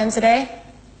 3 times a day.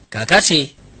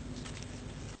 Kaakati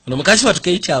ono mukazi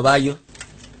watukeyita abaayo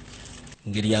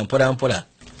ngeri ya mpola mpola.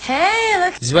 Hey,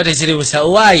 look. Ziba teziri busa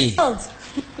waayi.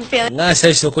 Feeling Nga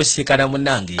nsanyusa okusiikana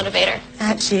munnange. motivator.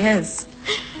 She is.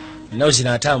 Nawe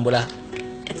zino atambula.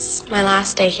 It's my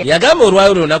last day here. Yagamba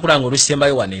olwayo olunaku lwange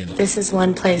olusembayo wano eno. This is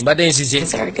one place. Mbadde nzize.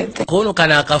 It's a very good thing. Kono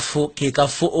kana akafu ke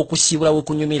kafu okusiibula we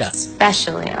kunyumira.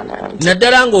 Especially on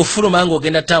Naddala ng'ofuluma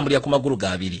ng'ogenda tambulira ku magulu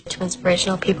gabiri. to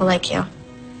inspirational people like you.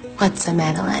 What's a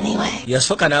medal anyway?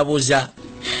 Yasooka n'abuuza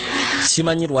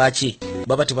simanyi lwaki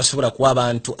baba tebasobola kuwa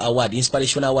abantu award,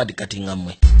 inspiration award kati nga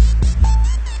mmwe.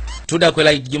 Tudda kwe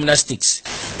light gymnastics.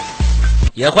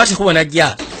 Yakwata kubo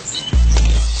najja.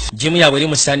 Jimu yaabwe eri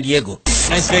mu San Diego.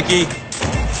 Nice, Vicky.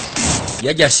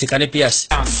 Yajja asika ne Pierce.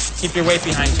 Keep your weight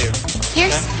behind you.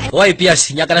 Here's Owaayi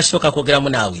Pierce njagala sooka kwogeramu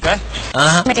naawe. Okay?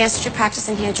 Aha. my dance that you're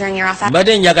practicing here during your off hours.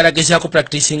 Mbadde njagala gezaako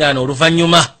practicing ano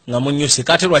oluvannyuma nga munyuse.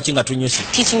 Kate lwaki nga tunyuse?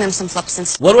 Teaching them some flips and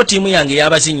stuff. Waliwo tiimu yange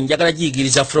y'abazinyi njagala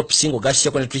giyigiriza flops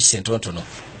ng'ogasseko ne twist entonotono.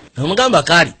 Omugamba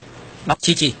kaali.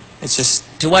 Kiki? It's just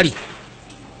Tewali.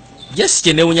 Yes,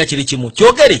 kye neewunya kiri kimu.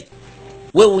 Kyogere.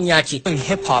 Weewunya ki? doing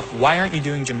hip hop. Why aren't you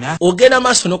doing gymnastics? Ogenda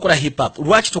maaso n'okola hip hop.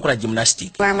 Lwaki tokola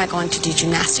gymnastic? Where am I going to do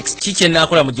gymnastics? Ki kye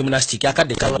nnaakola mu gymnastic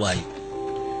akadde kalwayo?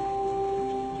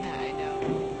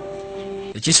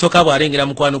 Ekisooka bw'alengera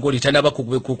mukwano gw'oli tanaba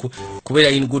kubeera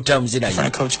in good terms I'm naye.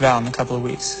 trying to coach Val in a couple of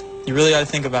weeks. You really ought to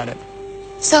think about it.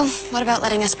 So, what about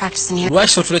letting us practice in here?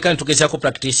 Lwaki otuleka ne tugezaako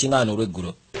practicing ano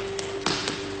olw'eggulo?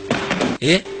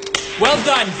 Well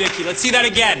done, Vicky. Let's see that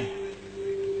again.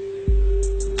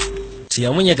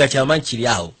 Tiyamunyega kyamanyi kiri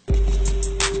awo.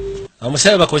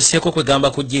 Omusaawe bakozeseeko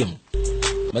kwegamba ku gym.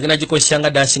 Bagenda gikozesa nga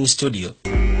dancing studio.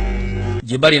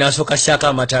 Gye bali n'asooka ssaako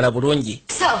amataala bulungi.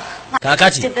 So,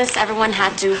 Kaakati did this, everyone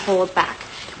had to hold back.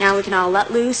 Now we can all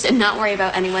let loose and not worry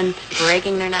about anyone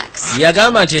breaking their necks.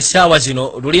 yagamba nti essaawa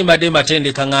zino luli mbadde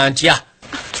matendeka nga ntya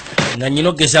nga nnina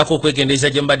okugezaako okwegendereza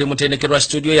gye mbadde mutendekerwa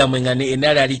studio yammwe nga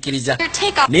enaalaliikiriza Here,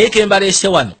 take off naye ke mbaleese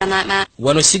wano on that mat.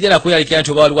 wano sigera kweralikira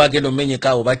nti oba waliwo agenda omumenyeka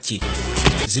awo bakki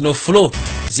zino flow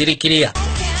ziri kiriya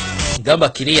gamba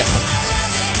kiriya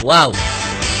waawo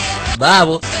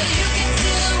baabo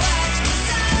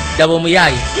daba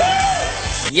omuyaayi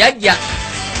yajja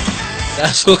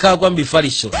asooka agwa mu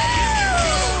bifaliso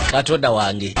katonda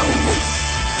wange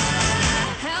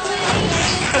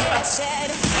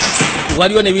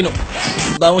waliwo ne bino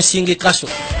bawunsinga kaso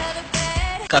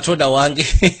katonda wange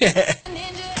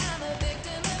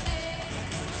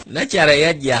nakyala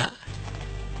yajja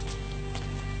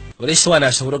olesi wana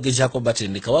asobola okugezaako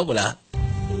batendeka wabula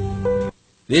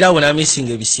beera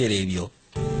bunamisinga ebiseera ebyo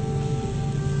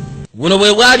buno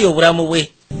bwe bwali obulamu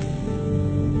bwe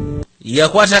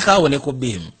yakwatako awo ne ku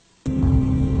biimu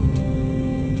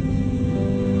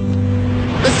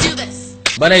Let's do this.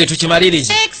 banaye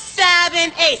tukimalirize 6,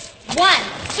 7, 8. 1,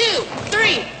 2,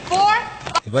 3,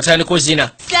 4, batandika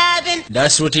ozina 7,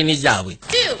 dansi rutini zaabwe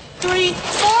 2, 3, 4,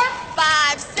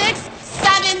 5, 6,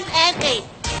 7, and 8.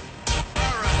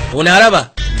 ono alaba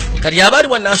kati abaali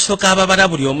wannaasooka ababala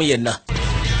buli omu yenna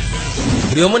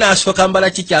buli omu n'asooka mbala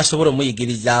ki kyasobola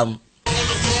omuyigirizaamu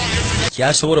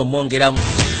kyasobola omwongeramu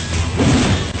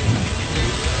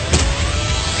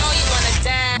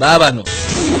baabano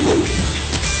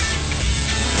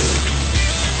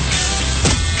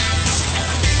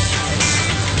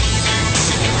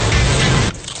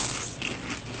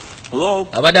Hello?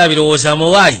 abadde abirowoozaamu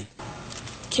owaayi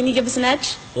Can you give us an edge?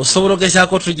 osobola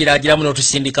ogezaako otugiraagiramu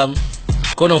n'otusindikamu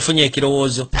ko n'ofunye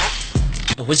ekirowoozo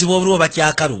obuzibu obuliwo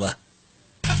bakyakaluba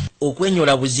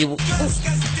okwenyola buzibu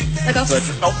Let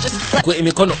go. gwe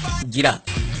emikono gira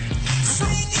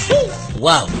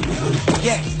waaw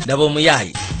ndaba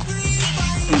omuyaayi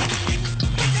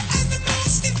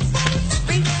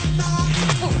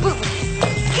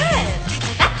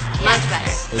Much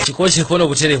better. ekikozeeko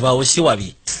n'obuterevu awo si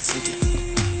wabi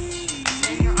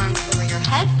Your arms over your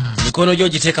head. mikono gyo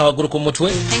ogiteeka waggulu ku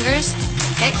mutwe Fingers.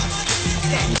 Kick.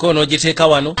 mikono ogiteeka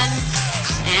wano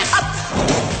And up.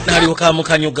 n'alyoka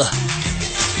mukanyuga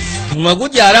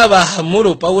Maguja araba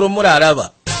muru Paulo mura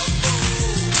araba.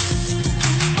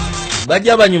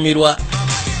 Bajja banyumirwa.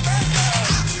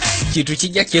 Kitu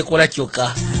kijja kyekola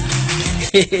kyokka.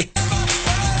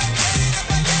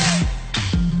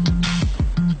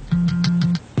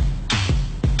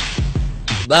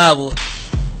 Babu.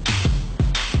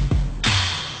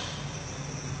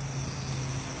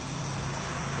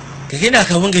 Kegenda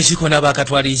akabunge kiko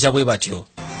n'abakatwaliriza bwe batyo.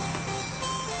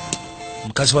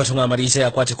 Mukazi watu ng'amaliriza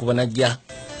yakwate kuba najja.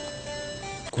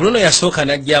 Ku luno yasooka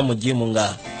najja mu jimu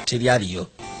nga teryaliyo.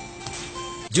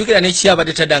 Jjukira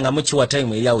n'ekiyabadde tadda mukiwa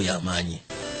time eryawo y'amaanyi.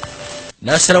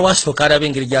 N'asalawo asooka alabe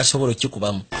engeri gy'asobola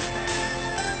okikubamu.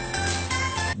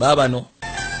 Baabano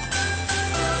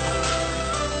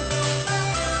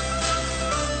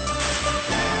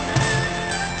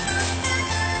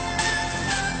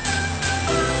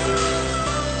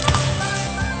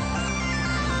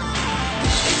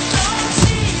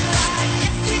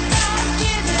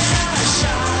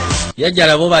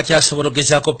yajjala bo bakyasobola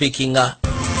okugezaako pikinga.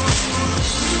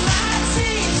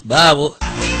 Baabo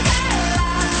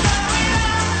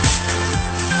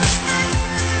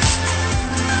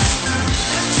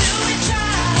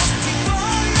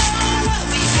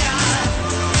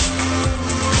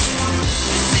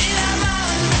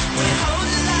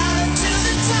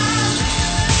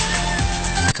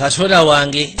Katonda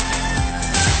wange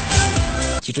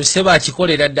kituse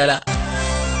bakikolera ddala.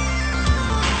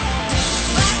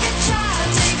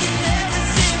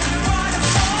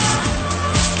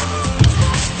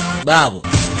 Baabo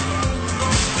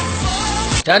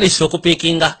tandise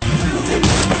okupikinga.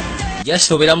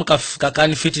 Jasoberamu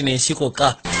kakani fitness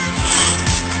kokka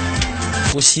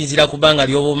kusinzira kubanga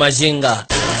lyoba omaze nga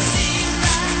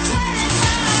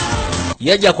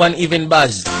yajja kwan even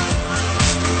buzz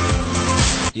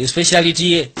ye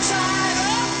speciality ye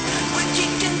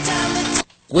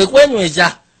kwe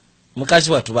kwenyweza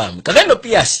mukazi watu bami kagendo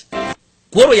Piasi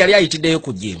kwolwo yali ayitiddeyo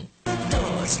ku gym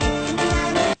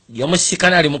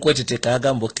yamusikana ali mukweteteka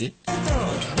agamboke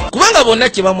kubanga bonna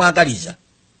kye bamwagaliza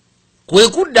kwe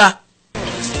kudda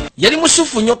yali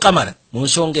musufu nnyo kamara mu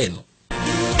nsonga eno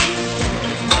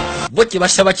bo kye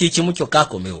basaba kikimu kyokka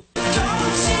akomewo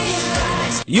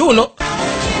yuno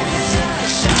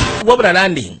wabula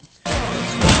landing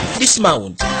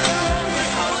dismount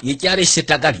yekyali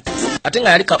setagali ate nga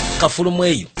yali kafulumu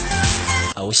eyo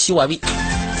awo si wabi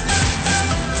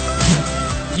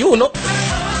yuno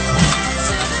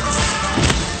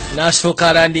n'asooka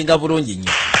alandinga bulungi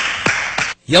nnyo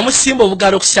yamusimba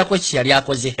obugalo okusako ki yali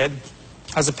akoze.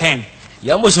 How's the pain?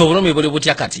 Yambuza obulumi buli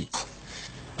butya kati.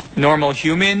 Normal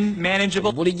human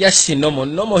manageable? Buli jasi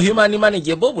normal human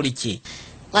manageable buli ki.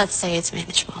 Let's say it's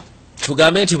manageable.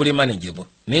 Tugambe nti buli manageable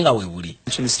nenga we buli. I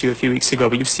mentioned this to you a few weeks ago,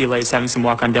 but UCLA is having some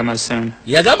walk-on demos soon.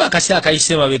 Yagamba akasi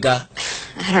akayise mabega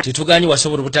tituganyi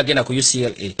wasobola butagenda ku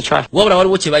UCLA. Wabula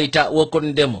waliwo kye bayita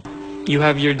walk-on demo. You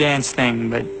have your dance thing,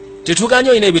 but tetuganye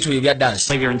olina ebitu ebya dance.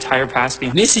 leave your entire past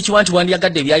behind. Nisi kiwanti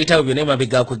wandyagadde ebyayitawo byonna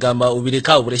emabega kwegamba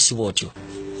obireka obulesi bwotyo.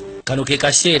 Kano ke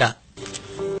kaseera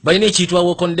balina ekiyitibwa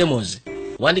walk-on demos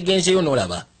wandigenzeyo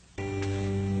n'olaba.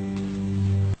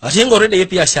 Ate nga olwedde ye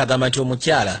Piasi agamba nti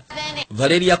omukyala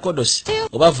Valeria Kodos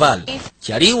oba Val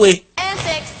kyaliwe.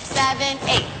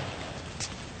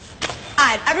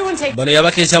 Bano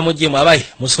yabakeeza mu jimu abayi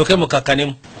musooke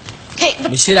mukakkanemu.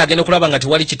 Miseera agenda okulaba nga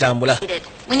tewali kitambula.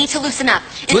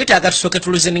 Twetaaga tusooke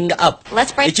tuluzeninga up.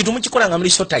 Ekintu mukikola nga muli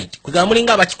so tight kwegamba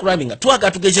mulinga abakikulaminga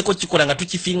twagala tugezeko kikola nga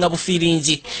tukifinga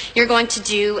bufiirinzi.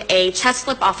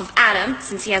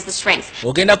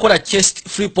 Ogenda kukola chest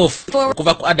flip off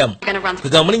okuva ku Adam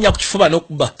kwegamba mulinnya ku kifuba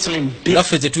n'okuba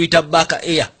gaffe ze tuyita back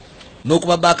air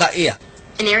n'okuba back air.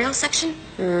 An aerial section?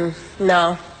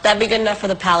 No. That'd be good enough for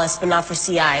the palace, but not for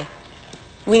CI.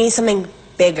 We need something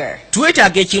bigger.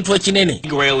 Twetaaga ekintu ekinene.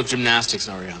 Grail of gymnastics,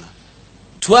 Ariana.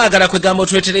 Twagala kwegamba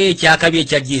otwetereyo ekyakabi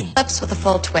ekya jimu. Flips with a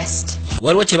full twist.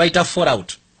 Waliwo kye bayita fall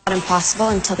out. Not impossible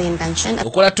until the invention of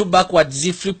Okola two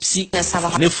backwards flips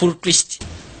ne full twist.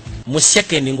 Mu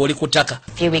second ng'oli ku ttaka.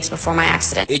 a few weeks before my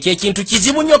accident. Ekyo ekintu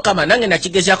kizibu nnyo kama nange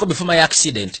nakigezaako before my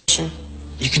accident.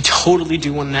 You can totally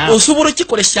do one now. Osobola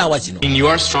okikola essaawa zino. I mean, you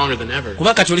are stronger than ever.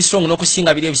 Kuba kati oli strong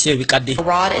n'okusinga biri ebiseera ebikadde. A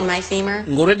rod in my femur.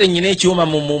 Ng'olwedde nnyina ekyuma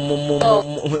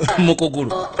mu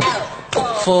kugulu.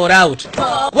 Fall out.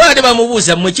 Bw'ate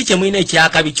bamubuuza mmwe ki kye mulina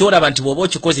ekyakabi ky'olaba nti bw'oba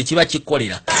okikoze kiba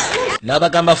kikkolera.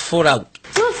 N'abagamba fall out.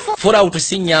 Fall out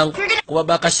si nnyangu kuba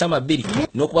bakasama bbiri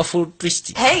n'okuba full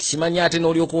twist. Simanya ate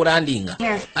n'olyoka olandinga.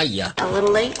 Aya. A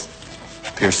little late.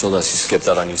 Pierce told us you skipped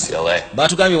out on UCLA.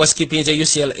 Batugambye waskipinze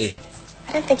UCLA.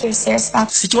 I didn't think you were serious about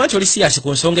Sikimanyi oli serious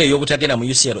ku nsonga ey'obutagenda mu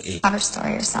UCLA. cover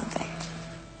story or something.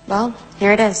 Well,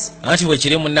 here it is. Anti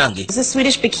wekire munnange. It's a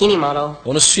Swedish bikini model.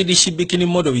 Ono Swedish bikini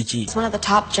model biki. It's one of the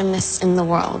top gymnasts in the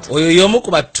world. Oyo yomu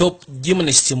ku ba top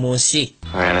gymnast mu nsi.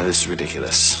 Ariana, this is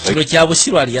ridiculous. Kino kya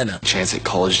busirwa Ariana. Chance at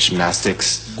college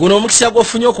gymnastics. Guno omukisa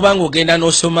gw'ofunye okubanga ogenda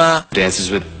n'osoma Dances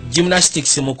with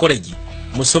gymnastics mu college.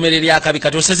 Musomero ly'akabi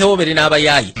kati osazeewo bere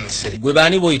n'abayaayi. Gwe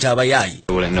baani boyita abayaayi?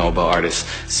 I wouldn't know about artists,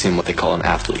 seeing what they call an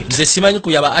athlete. Nze simanyi ku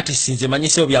byaba artists, nze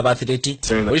manyiseewo byaba athlete.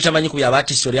 Oli tamanyi ku byaba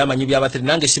artists, oli amanyi byaba athlete.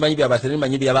 Nange simanyi byaba athlete,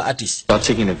 manyi byaba artists. About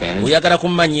taking advantage. Oyagala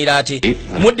kummanyiira ate.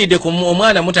 Muddidde ku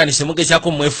omwana mutandise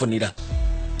mugezaako mwefunira.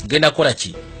 Genda kukola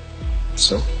ki?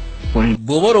 So,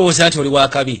 bw'oba olowooza nti oli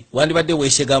wakabi wandibadde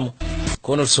weesegamu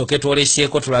kono tusooke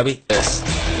twoleseeko tulabe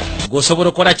g'osobola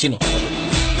okukola kino.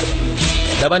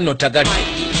 Laba nno tagali.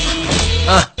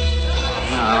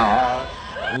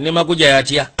 Ne maguja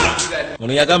yatya.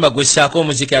 Ono yagamba gwessaako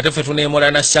omuziki ate ffe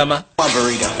tuneemola na sama.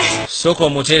 Sooka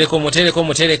omutereko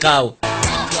awo.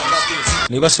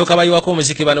 Ne basooka bayiwako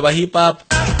omuziki bano ba hip hop.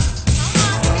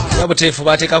 Babuteefu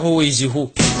baateekako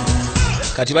wiizihu.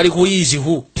 Kati bali ku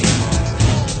wiizihu.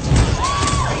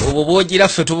 Obwo bwogira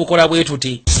ffe tubukola bwe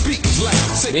tuti.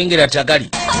 Lengera tagali.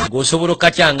 Ng'osobola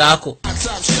okukatyangaako.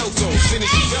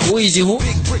 Wiizihu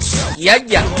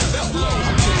yajja.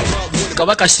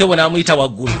 Kabaka Ssebo n'amuyita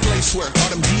waggulu.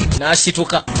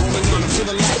 N'asituka.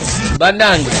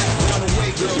 Bannange.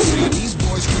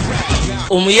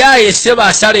 Omuyaaye Ssebo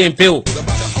asala empewo.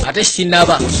 Ate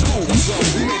sinaba.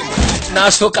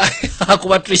 N'asooka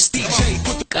akuba twist.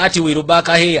 Kati wiru back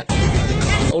hair.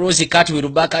 Olozi kati wiru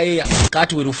back hair.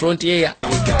 Kati wiru front hair.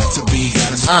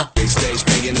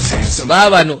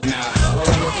 Baba no.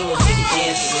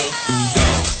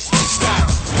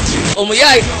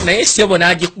 Omuyaaye naye Ssebo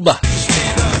n'agikuba.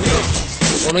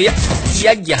 Ono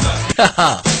yajja.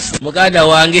 Muganda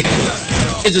wange.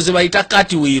 Ezo ze bayita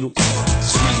kati wiru.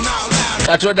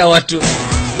 Katonda watu.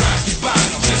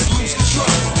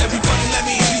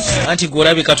 Anti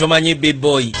gw'olabika tomanyi big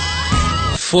boy.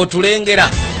 Ffe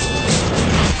tulengera.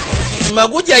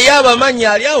 Maguja y'abamanyi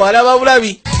ali awo alaba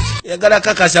bulabi. Yagala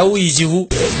kakasa wiizihu.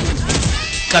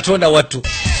 Katonda watu.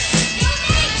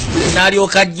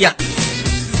 N'alyoka ajja.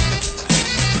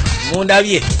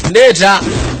 Mundabye. Ndeeta.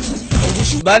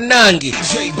 Bannange.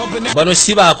 Bano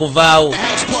si baakuvaawo.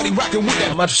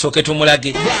 Mama tusooke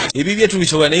tumulage. Ebibye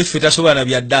tubisobola naye ffe tasobola na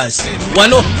bya dansi.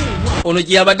 Wano. Ono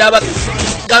gye yabadde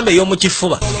abagambe ey'omu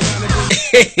kifuba.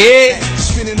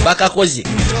 Bakakoze.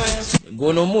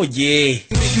 Gono muje.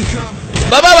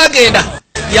 Baba bagenda.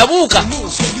 Yabuuka.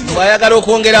 Bw'ayagala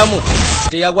okwongeramu.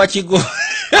 Teyagwa kigo.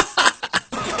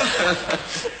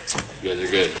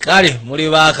 Kale muli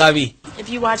baakabi. If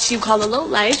you watch You Call a Low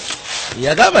Life.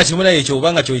 Yagamba timuna ekyo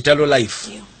obanga kyoyita low life.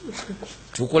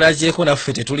 Tukulazeeko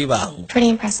naffe tetuli bangu. Pretty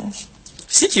impressive.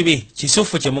 Si kibi,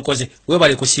 kisufu kye mukoze.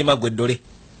 Weebale kusiima gwe ddole.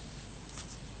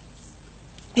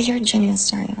 But you're a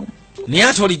gymnast, Ariana. Naye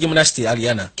ate oli gymnast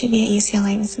Ariana. To be at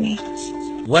UCLA with me.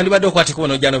 Wandibadde okwatiko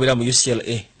bano ojja n'obeera mu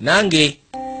UCLA. Nange.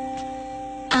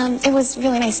 It was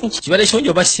really nice meeting you. Kibadde kirungi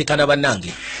oba sisinkana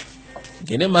bannange.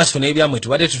 Gende maaso n'ebyamwe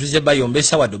tubadde tutuze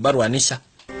bayombesa wadde barwanisa.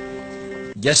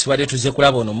 Just bade tuze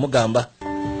kulaba ono mugamba.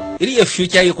 Eri ye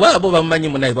future ye kuba abo bamumanyi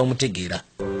munaye bamutegeera.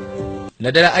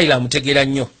 Naddala Ayla amutegeera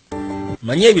nnyo.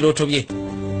 Manyi ebirooto bye.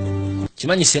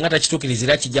 Kimanyi senga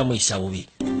takituukirizira kijja mu isa bubi.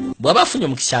 Bw'aba afunye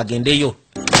omukisa agendeyo.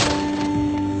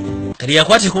 Kali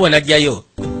yakwate kuba n'ajjayo.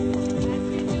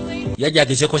 Yajja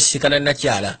agezeko sisikana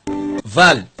nakyala.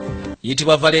 Val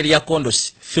yitibwa Valeria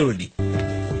Condos Field.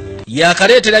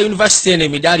 Yakaleetera university eno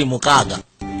emidaali 6.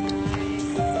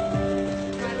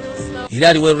 Era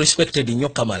ali well respected nnyo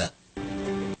Kamala.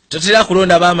 Totera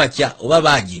kulonda baamakya oba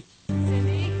baagi.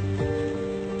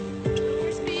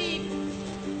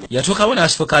 Yatuukawo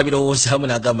n'asifuka abirowoozaamu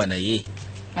n'agamba naye.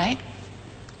 Right?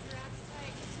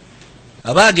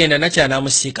 Aba agenda nakyala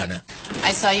n'amusiikana.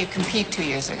 I saw you compete 2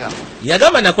 years ago.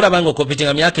 Yagamba nakulaba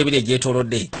ng'okompitinga myaka 2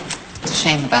 egyetoolodde. It's a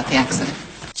shame about the accident.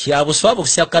 Kya buswavu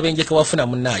okusiya ku kabenje ke wafuna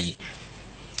munnaaye.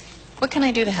 What can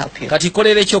I do to help you? Kati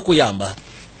kolera ekyokuyamba.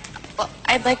 Well,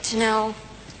 I'd like to know,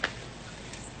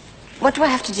 what do I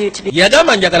have to do to be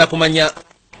Yagamba njagala kumanya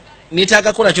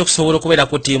nitaaga kola ky'okusobola okubeera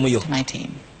ku ttiimu yo. My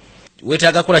team.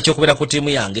 Weetaaga kola ky'okubeera ku ttiimu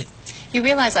yange. You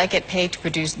realize I get paid to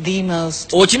produce the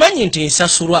most. Okimanyi nti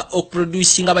nsasulwa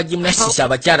okuproducinga bagymnastics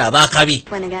abakyala abaakabi.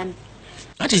 win again?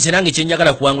 Ati nze nange kye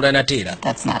njagala kuwangula nateera.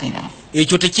 That's not enough.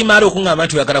 Ekyo tekimala okuŋŋamba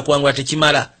nti oyagala kuwangula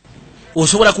tekimala.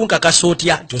 Osobola kunkakasa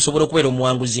otya nti osobola okubeera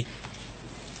omuwanguzi.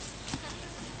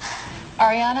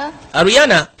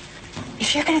 Ariana,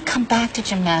 if you're going to come back to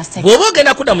gymnastics, bw'oba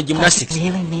ogenda kudda mu gymnastics,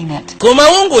 really mean it.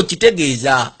 komawo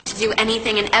ng'okitegeeza. To do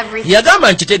anything and everything.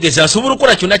 Yagamba nkitegeeza nsobola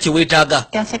okukola kyonna kye weetaaga.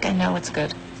 Don't think I know what's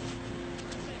good.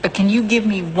 But can you give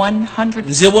me 100?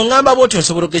 Nze bw'ongamba bw'otyo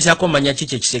nsobola okugezaako mmanya ki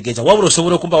kyekitegeeza wabula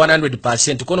osobola okumpa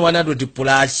 100% kono 100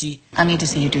 plus. I need to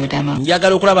see you do a demo.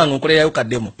 Njagala okulaba nga nkolerayo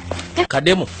kademo.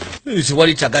 Kademo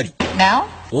siwali tagali. Now?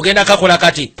 Ogenda kakola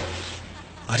kati.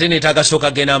 Ate neetaaga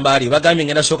sooka genda mbaali bagambye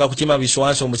ngenda sooka kukima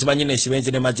biswanso omusimanyi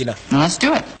n'esibenzi ne mazina. Let's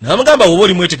do it. Namugamba woba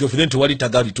oli mwetegefu then tewali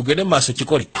tagali tugende mu maaso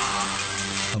kikole.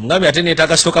 Amugambye ate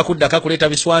neetaaga sooka kuddaka kuleeta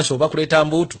biswanso oba kuleeta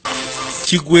mbuutu.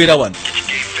 Kigwera wano.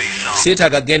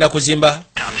 Seetaaga genda kuzimba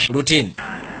routine.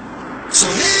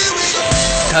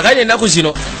 Kaganye ennaku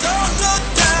zino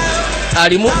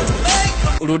alimu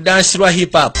ludansi lwa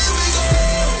hip hop.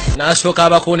 N'asooka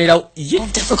abakoonerawo ye.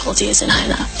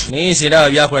 Naye nze ndaba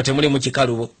byakola temuli mu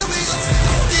kikalubo.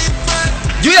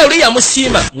 Julia oli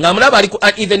yamusiima ng'amulaba ali ku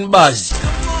uneven bars.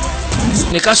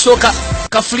 Ne kasooka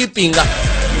kaflippinga.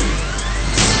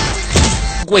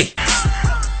 Gwe.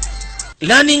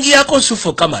 Landing yako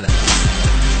nsufu kamala.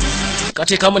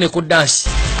 Kateekamu ne ku dansi.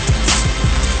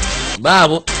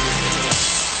 Baabo.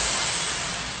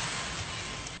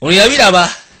 Ono yabiraba.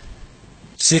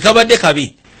 Sekabadde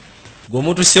kabi.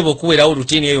 Gwomuntu ssebo okuwerawo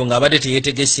rutini eyo ng'abadde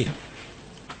teyeetegese.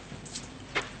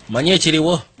 Manye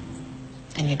ekiriwo.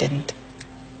 And you didn't.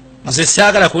 Nze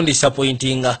saagala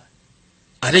kundisappointinga.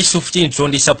 Ate ekisufu kini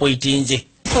tondisappointinze.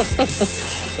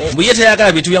 Mbuye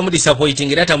teyagala bintu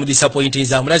byamudisappointing era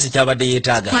tamudisappointinze amulaze kyabadde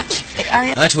yeetaaga.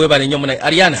 Anti webale nnyo munaye.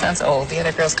 Ariana. Sounds old. The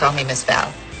other girls call me Miss Val.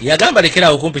 Yagamba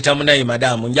lekeraawo kumpita munaye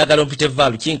madamu njagala ompite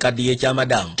Valu kinkaddiye ekya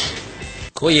madamu.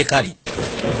 Ko ye kali.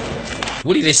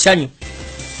 Wulira essanyu.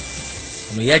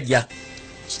 Ono yajja.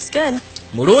 She's good.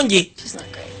 Mulungi. She's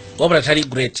not great. Wabula tali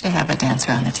great. They have a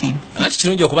dancer on the team. Anti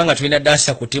kirungi okubanga tulina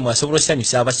dansa ku ttiimu asobola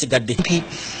osanyusa abasigadde.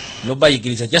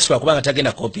 Nobayigiriza just lwakubanga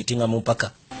tagenda competinga mu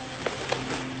mpaka.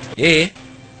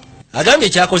 Agambye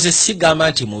kyakoze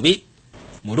sigamba nti mubi.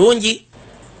 Mulungi.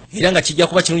 Era nga kijja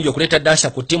kuba kirungi okuleeta dansa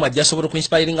ku ttiimu ajja asobola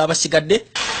okuinspiringa abasigadde.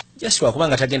 Just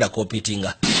lwakubanga tagenda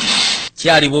competinga.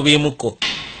 Kyali bubiimuko.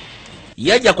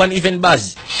 Yajja kwa even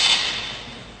buzz.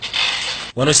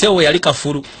 Wano sewo yali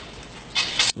kafuru.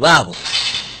 Baabo.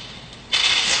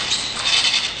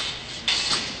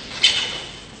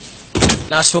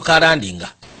 N'asooka alandinga.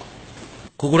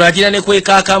 Kugulagira ne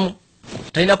kwekaakamu.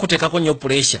 Talina kuteekako nnyo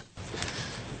pressure.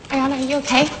 Ariana, are you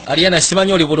okay? Ariana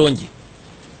simanyi oli bulungi.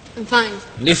 I'm fine.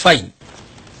 Ndi fine.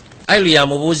 Ailu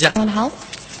yamubuuza. Want help?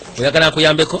 Oyagala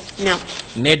nkuyambeko? No.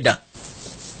 Nedda.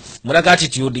 Mulaga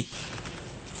attitude.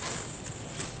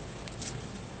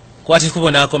 Kwati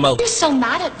kubona akomawo. You're so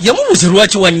mad at me. Yamubuuza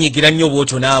lwaki wanyiigira nnyo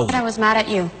bw'otyo naawe. I was mad at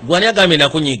you. Gwani agambye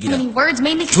nakunyiigira. Many words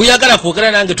made me. Tuyagala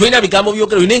kwogera nange tulina bigambo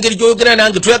byogera olina engeri gy'oyogera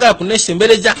nange tuyagala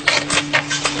kunesembereza.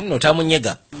 Nno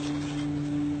tamunyega.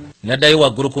 Naddayo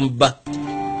waggulu ku mubba.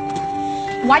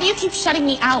 Why do you keep shutting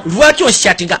me out? Lwaki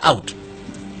onshutting out?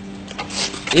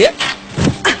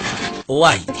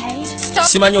 Why? Okay. Stop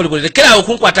Simanyi oli buli lekeraawo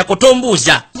kunkwatako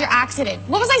tombuuza. your accident.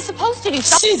 What was I supposed to do?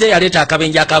 Stop. Sinze yaleeta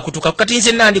akabenje akakutuka kati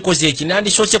nze nandikoze eki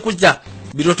nandisoose kuzza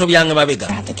biroto byange mabega.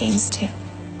 At the games too.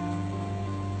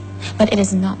 But it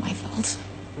is not my fault.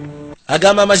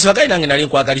 Agamba amazima gali nange nali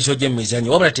nkwagaliza ojje mu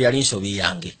mizannyo wabula teyali nsobi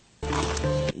yange.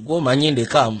 Gw'omanyi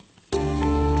ndekaamu.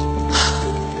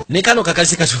 Ne kano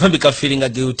kakazi katubambi kafiringa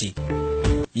guilty.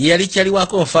 Yali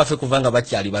kyaliwako nfaafe kubanga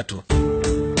bakyali bato.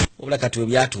 Wabula kati we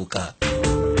byatuuka.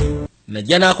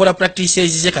 Najja n'akola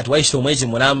practices ze kati wayise omwezi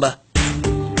mulamba.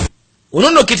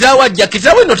 Onono kitaawo ajja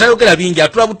kitaawo eno tayogera bingi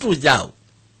atula butuuzi awo.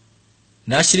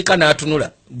 N'asirika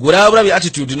n'atunula. Gulaabulabi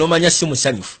attitude n'omanya si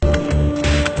musanyufu.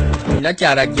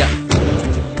 Nakyalajja.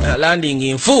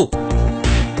 Landing nfu.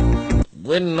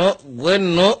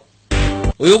 Gwenno.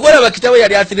 Oyo gwolaba kitaawo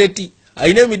yali athlete.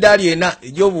 Ayina emidaali ena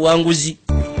egy'obuwanguzi.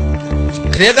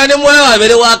 Teeka ne muwala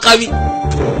wabeere wa kabi.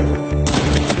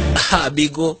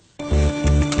 Bigo.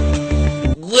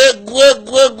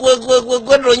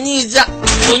 Gwe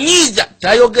tonyiiza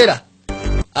tayogera.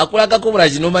 Akulagako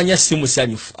bulazi n'omanya si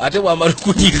musanyufu. Ate bw'amala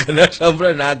okunyiiga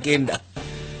n'atambula n'agenda.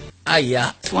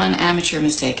 Aya. It's one amateur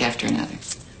mistake after another.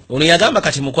 Ono yagamba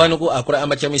kati mukwano gwo akola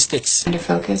amateur mistakes. Under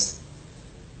focus?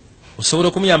 Osobola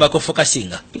okumuyambako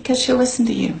focusinga. Because she'll listen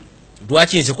to you.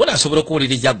 Lwaki nze kuba asobola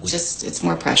okuwuliriza ggwe. Just, it's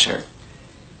more pressure.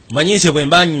 Manyi nze bwe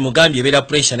mba mugambye ebeera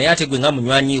pressure naye ate gwe nga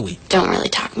munywanyi we. Don't really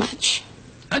talk much.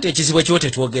 Ate ekizibu ekiwo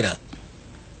tetwogera.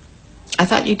 I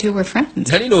thought you two were friends.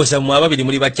 Nali ndowooza mmwe ababiri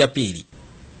muli bakyapiiri.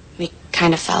 We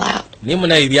kind of fell out. Naye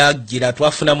munaye byajjira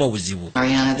twafunamu obuzibu.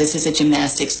 Ariana, this is a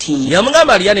gymnastics team.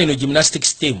 Yamugamba Ariana eno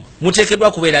gymnastics team.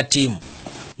 Muteekeddwa kubeera ttiimu.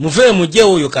 Muve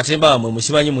mujjewo oyo katemba wamwe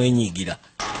musimanyi mwenyiigira.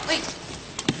 Wait.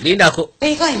 Lindako.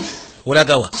 Where are you going?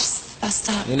 Olagawa. Bus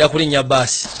stop. Linda kulinnya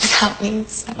baasi. Without me.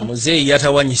 So. Muzeeyi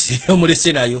yatawanyise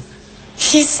omulese nayo.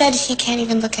 He said he can't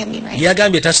even look at me right.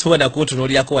 yagambye tasobola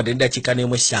kuntunuulirako wadde eddakiika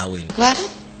n'emu essaawa eno. What?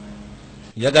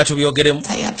 Yaga tubyogeremu.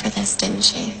 Set you up for this, didn't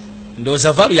she?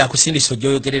 Ndowooza Vaalu yakusindisa ojja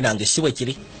oyogere nange si bwe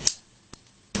kiri.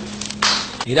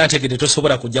 Era ntegedde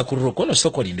tosobola kujja ku lulwo kono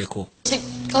sooka olindeko. To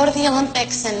go to the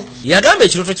Olympics and Yagamba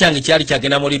ekirooto kyange kyali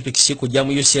kyagenda mu Olympics kujja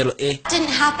mu UCLA. didn't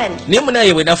happen Naye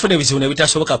munaye bwe nafuna ebizibu ne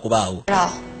bitasoboka kubaawo. at all.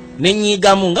 Ne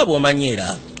nnyiigamu nga bw'omanyi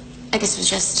era. I guess it was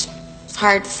just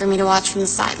hard for me to watch from the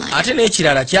sideline. Ate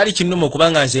n'ekirala kyali kinnuma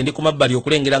okubanga nze ndi ku mabbali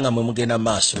okulengera nga mwe mugenda mu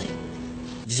maaso.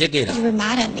 Gitegeera. You were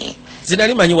mad at me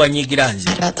Zinali manyi wanyiigira nze.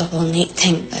 about the whole Nate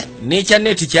thing, but N'ekya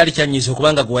Nate kyali kyanyiza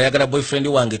okubanga gwe wayagala boyfriend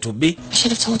wange tubbi. I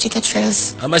should have told you the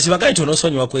truth. Amazima gali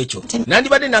tonoosonyiwa ku ekyo.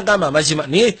 Nandibadde nagamba amazima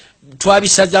naye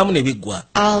twabisazaamu ne biggwa.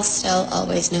 I'll still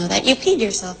always know that you peed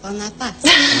yourself on that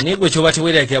bus. Naye gwe kyoba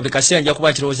teweerekera buli kaseera nja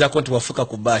kuba nkirowoozaako nti wafuka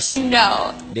ku baasi.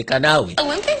 No. Leka naawe.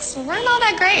 Olympics weren't all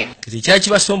that great. Kati kyali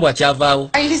kibasombwa kyavaawo.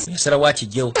 Are you Yasalawo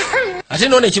akijjewo. Ate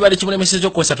noona ekibadde kimulemesezza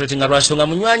okukonsatratinga lwa nsonga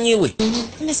munywanyi we.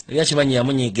 Era kimanyi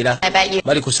yamunyiigira. I bet you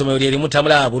Bali ku ssomero lye limu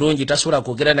tamulaba bulungi tasobola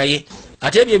kwogera naye.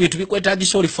 Ate ebyo ebintu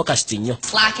bikwetaagisa oli focused nnyo.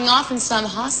 slacking off in some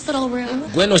hospital room.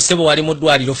 Gwe no ssebo wali mu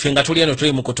ddwaliro ffe nga tuli eno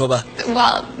tuli mu kutoba.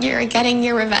 Well, you're getting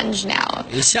your revenge now.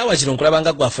 Essaawa zino nkulaba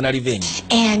nga gwafuna revenge.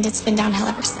 And it's been downhill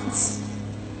ever since.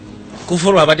 Kufa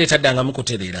olwabadde taddangamu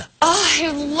kutereera. Oh,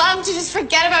 I'd love to just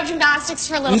forget about gymnastics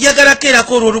for a little. Njagalako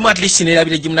erako olwolumu at least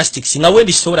neerabira gymnastics nga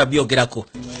wendi sobola byogerako.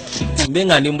 Mbe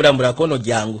nga ndi mbulambulako ono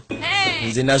jangu.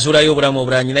 Nze nazuulayo obulamu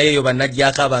obulala nyinayeyo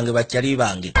bannajjaako abange bakyali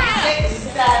bange.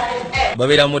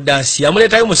 Babeera mu dansi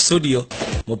yamuleetayo mu studio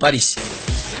mu Paris.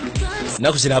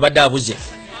 Nnaku zino abadde abuze.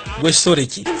 Gwe sore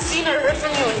ki? Seen or heard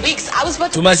from you in weeks. I was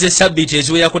about to. Tumaze sabbiiti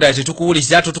eziwerako ddala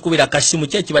tetukuwuliza ate tukubira kasimu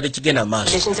ki ekibadde kigenda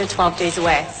maaso. Auditions are 12 days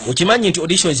away. Okimanyi nti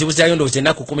audition zibuzaayo ndowooza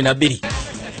ennaku 12.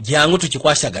 Jangu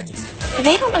tukikwasaganye.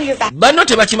 They don't know you're back. Banno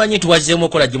tebakimanyi nti wazzeemu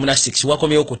okola gymnastics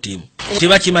wakomyewo ku ttiimu.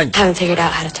 Tebakimanyi. Haven't figured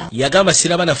out how to tell. Yagamba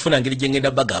siraba nafuna ngeri gye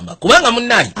ngenda bagamba. Kubanga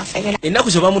munnaye I'll figure it out. ennaku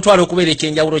zo bamutwala okubeera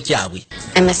ekyenjawulo kyabwe.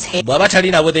 I miss hate. Bw'aba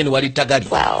tali nabo then wali tagali.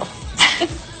 Well.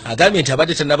 Agambye nti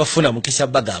abadde tannabafuna mukisa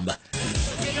bagamba.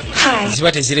 Hi.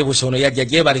 Ziba tezirebusa ono yajja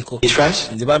gyebaliko. These fries?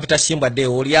 Nze bampita simbwadde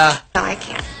olya. No, I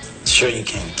can't. Sure you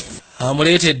can.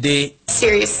 Amuleetedde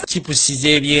Seriously. chipusi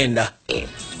z'ebyenda.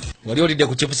 Wali olidde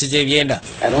ku chipusi z'ebyenda?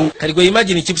 I don't. Kati gwe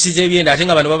imagine chipusi z'ebyenda ate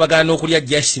nga bano babagana n'okulya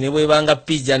jasi ne bwebanga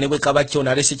pizza ne bwe kabakyo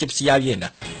nalese chipusi ya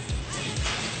byenda.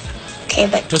 Okay,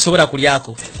 but Tosobola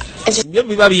kulyako. I just Byo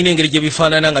biba birina engeri gye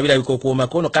bifaanana nga birabika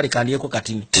okuwoomako ono kale kandyeko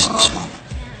katini. Just small.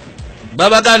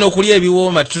 Babagana okulya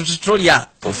ebiwooma tolya.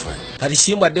 Go for it. Kati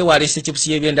simbwadde walese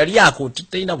chipusi y'ebyenda lyako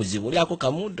talina buzibu lyako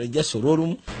kamuntu ejjasa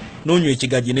olw'olumu n'onywa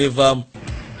ekigagi n'evaamu.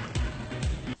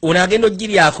 Ono agenda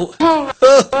ogiryako.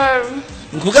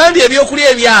 Nkugambye ebyokulya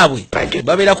ebyabwe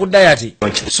babeera ku dayati.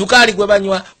 Sukaali gwe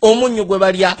banywa, omunnyo gwe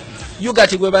balya,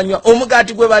 yugati gwe banywa,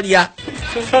 omugaati gwe balya.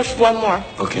 just one more.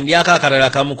 Okay. Ndyako akalala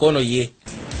kamukono ye.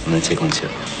 I'm gonna take one too.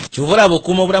 Kyova olaba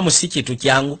okuuma obulamu si kintu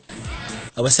kyangu.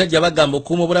 Abasajja bagamba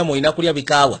okuuma obulamu olina kulya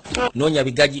bikaawa. Noonya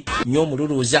bigagi, nnyo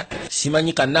omululuuza,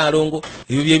 simanyi kannaalongo.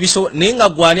 Ebyo bye bisobola naye nga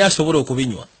gwani asobola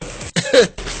okubinywa.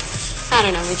 I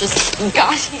don't know. We just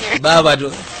got here. Baabado.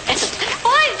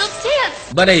 Fine, let's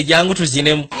dance. Bana ejangu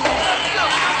tuzinemu.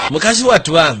 Mukazi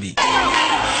wattu bambi.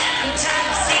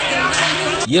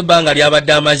 Ye ebbanga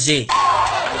lyabadde amaze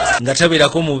nga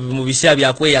tabeerako mu biseera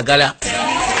byakweyagala.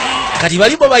 Kati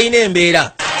balibo balina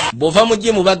embeera. Bw'ova mu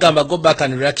gye mu bagamba go back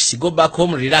and relax, go back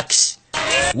home relax.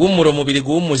 Wummula omubiri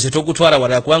guwummuze togutwala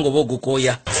walala kubanga oba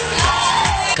ogukooya.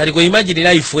 Kati gwe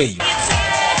imagine life eyo.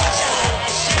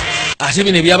 Ate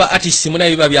bino ebyaba artist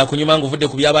munaye biba byakunyuma ng'ovudde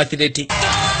ku byaba athlete.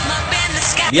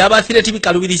 Byaba athlete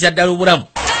bikalubiriza ddala obulamu.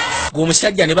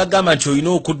 G'omusajja ne bagamba nti olina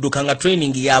okudduka nga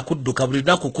training yakudduka buli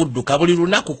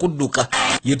lunaku kudduka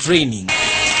ye training.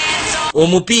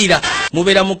 Omupiira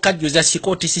mubeera mukajjuza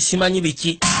sikoti sisimanyi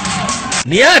biki.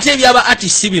 Naye ate ebyaba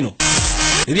artist bino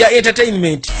ebya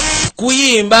entertainment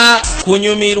kuyimba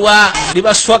kunyumirwa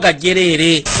libaswaga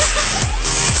jereere.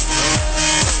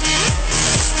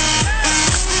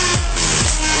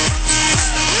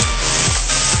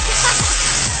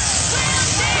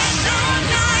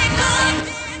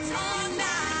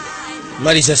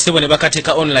 Malisa sebo ne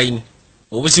bakateeka online.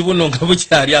 Obuzibu nno nga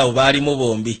bukyali awo baalimu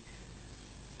bombi.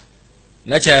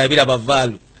 Nakyayabira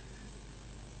bavaalu.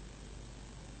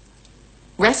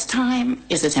 Rest time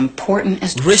is as important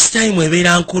as Rest time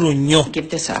ebeera nkulu nnyo. give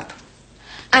this up.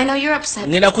 I know you're upset.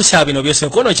 Ngenda kusaba bino byose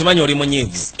kono okimanyi oli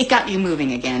munyiivu. It got you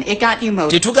moving again. It got you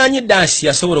motivated. Tetuganye dansi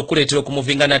yasobola okuleetera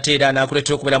okumuvinga nate era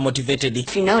n'akuleetera okubeera motivated.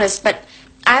 If you noticed, but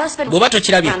I was been Bw'oba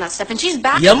tokirabye. on that stuff, and she's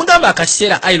back. Yamugamba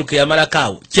akaseera ayiruka yamalako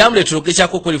awo kyamuleetera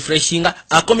okugezaako okurefreshinga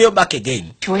akomyeyo back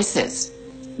again. Choices.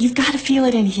 You've got to feel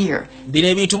it in here. Bino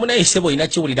ebintu munayise bw'olina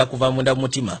kiwulira kuva munda mu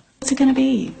mutima. What's it going to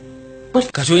be?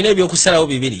 Kati olina ebyokusalawo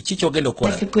bibiri, kiki ogenda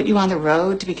okukola? That could put you on the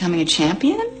road to becoming a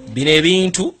champion? Bino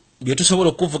ebintu bye tusobola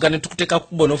okuvuga ne tukuteeka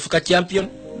kubo n'ofuuka champion.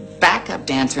 Backup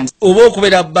dancer. Oba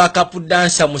okubeera backup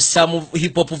dancer mu some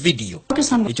hip hop video.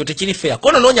 Ekyo tekiri fair.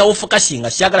 Kono noonya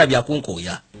wofokasinga siyagala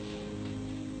byakunkooya.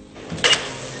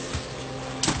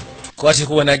 Kwati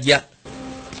kubona jja.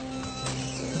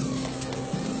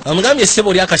 Amugambye ssebo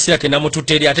oli akaseera ke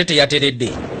namututte eri ate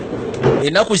teyateredde.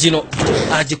 Ennaku zino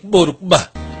agikuba olukuba.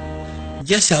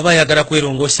 Jesi aba ayagala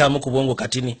kwerongosaamu ku bwongo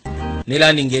katini. Ne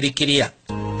landing eri kiriya.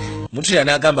 Muntu ya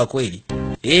n'agamba kweri.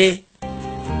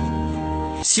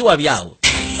 Si wabyawo.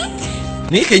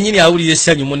 Naye kennyini awulira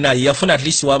essanyu munnaye yafuna at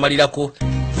least w'amalirako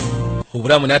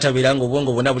obulamu n'atabeera nga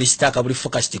obwongo bwonna buli sitaaka buli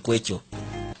focused ku ekyo.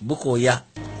 Bukooya.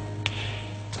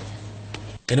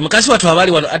 Kani mukazi watu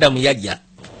abaali wano Adamu yajja.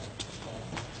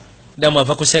 Adamu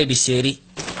ava ku side seeri.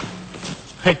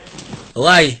 Hey.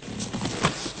 Why?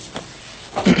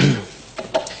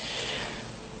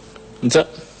 What's up?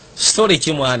 Story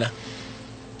ki mwana?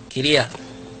 Kiriya.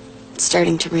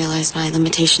 Starting to realize my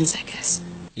limitations, I guess.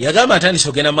 Yagamba atandise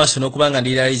ogenda maaso n'okubanga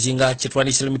ndirealizinga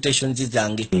kyetwandise limitations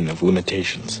zange. Of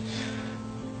limitations.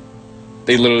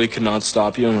 They literally could not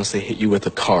stop you unless they hit you with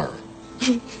a car.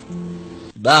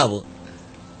 Baabo.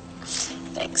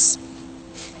 Thanks.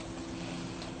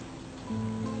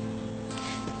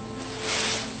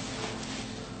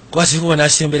 Kwasi kubona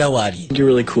asembera waali. You're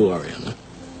really cool, Ariana.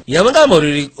 Yamugamba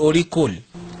oli cool.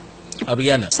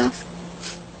 Ariana. So?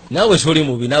 Nawe toli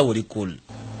mubi, nawe oli cool.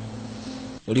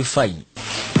 Oli fine.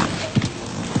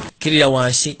 Kirira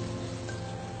wansi.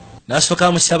 Nasooka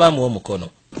amusabaamu omukono.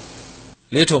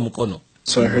 Leeta omukono.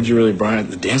 So I heard you really brought it at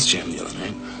the dance jam the other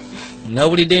night.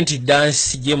 Nawulidde nti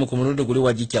dance jemu ku mulundi guli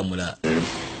wagikyamula.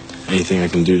 Anything I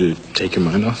can do to take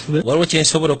your mind off of it? Waliwo kye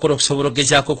nsobola okukola okusobola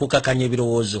okugezaako okukakanya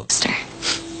ebirowoozo.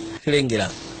 Lengera.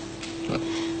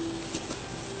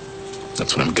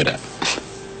 That's what I'm good at.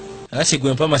 Asi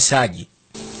gwe mpa masaagi.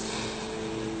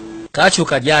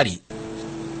 Kakyuka gyali.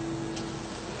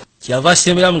 Kyava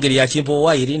asembera mu ngeri ya kimpo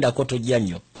waayirindako tojja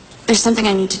nnyo. There's something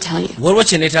I need to tell you. Waliwo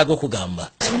kye neetaaga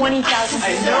okugamba.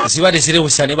 Zibadde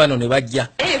zirebusa ne bano ne bajja.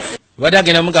 Badde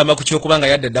agenda mugamba ku kyokubanga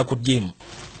yadda dda ku gym.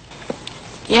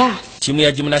 Yeah. Timu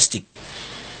ya gymnastic.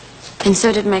 And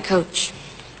so did my coach.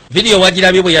 Video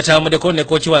wagirabye bwe yatamuddeko ne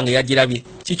kooki wange yagirabye.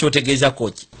 Kikyotegeeza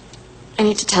kooki. I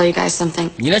need to tell you guys something.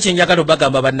 Nyina kye njagala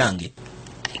obagamba bannange.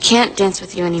 I can't dance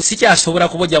with you anymore. Sikyasobola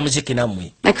kubojja muziki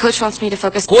nammwe. My coach wants me to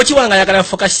focus. Kooki wange ayagala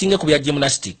focusinge ku bya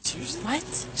gymnastic. What?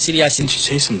 Seriously. Didn't you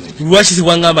say something? Lwaki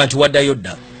ziwangamba nti waddayo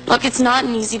dda? Look, it's not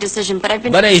an easy decision, but I've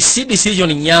been. Bana esi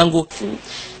decision nyangu.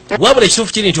 Wabula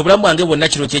ekituufu kiri nti obulamu bwange bwonna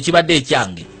kino kye kibadde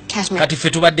ekyange. Kashmir. Kati ffe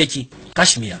tubadde ki?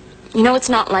 Kashmir. You know it's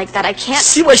not like that. I can't.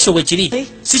 Si bwekyo bwe kiri.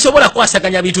 Sisobola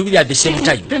kwasaganya bintu biri at the same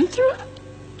time. Been through.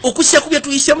 Okussa ku bye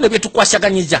tuyisemu ne bye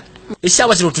tukwasaganyiza.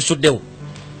 Essaawa zino tusuddewo.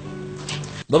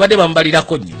 Babadde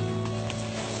bamubalirako nnyo.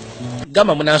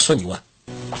 Gamba munansonyiwa.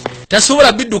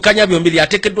 Tasobola biddukanya byombiri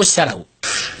ateekeddwa ossalawo.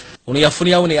 Ono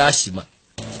yafunirawo ne asima.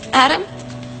 Adam?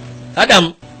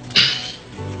 Adamu.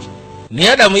 Ne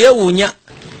Adamu yeewuunya.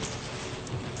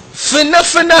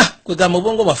 Ffenna kwegamba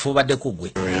obwongo bwaffe obadde ku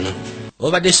gwe.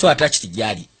 Obadde so attached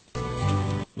gyali.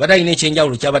 Badde alina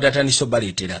ekyenjawulo kyabadde atandise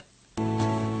obaleetera.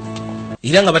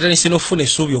 Era nga batandise n'okufuna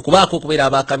essuubi okubaako okubeera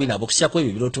abakabi nabo okusyako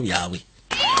ebyo birooto byabwe.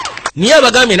 Niye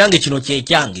abagambye nange kino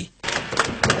kyekyange.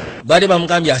 Badde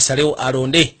bamugambye asalewo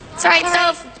alonde. Sorry,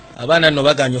 Soph. Abaana nno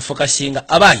baganye ofokasinga.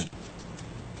 Abaayi.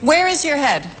 Where is your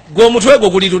head? Gwe omutwe gwo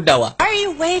guli luddawa. Are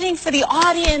you waiting for the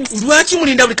audience? Lwaki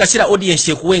mulinda buli kaseera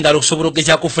audience ekuwa engalo okusobola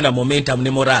okugezaako okufuna momentum ne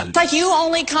moral? It's like you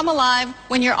only come alive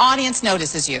when your audience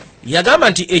notices you. Yagamba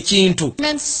nti ekintu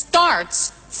And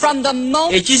starts from the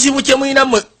moment. ekizibu kye mulina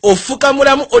mmwe ofuka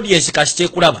mulamu audience kasi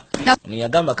kyekulaba.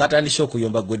 Yagamba katandise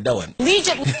okuyomba gwe dda wano.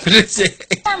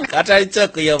 Katandise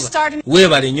okuyomba.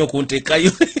 Weebale nnyo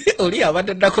okunteekayo. Oli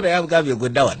abadde addako naye agambye gwe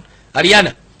dda wano.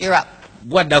 Ariana. You're up.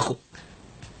 Gwaddako.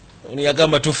 Ono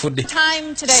yagamba tufudde.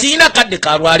 Time today. Siina kadde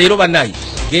kalwaleero bannaye.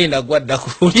 Genda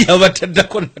gwaddako. Oli abadde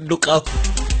addako naddukawo.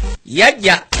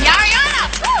 Yajja.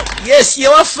 Yes,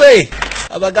 yewaffe.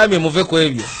 Abagambye muve ku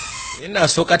ebyo.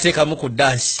 Nasooka teekamu ku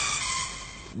dansi.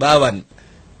 Baabano.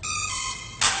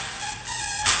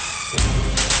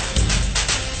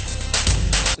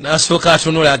 Nasooka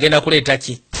atunula agenda kuleeta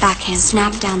ki? Backhand,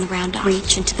 snap down the round off.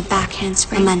 Reach into the backhand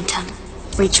spring. Momentum.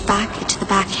 Reach back into the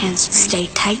backhand spring. Stay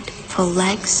tight, pull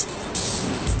legs.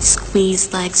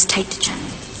 Squeeze legs tight to chin.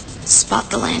 Spot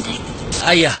the landing.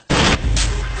 Aya.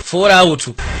 4 out.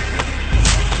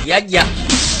 Yajja.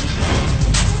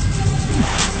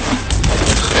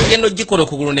 bagenda ogikola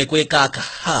okugulu ne kwekaaka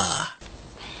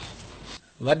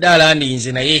badde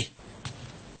alandinze naye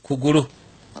kugulu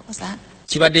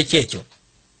kibadde kyekyo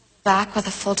Back with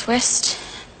a full twist.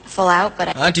 Full out,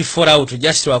 but anti fall out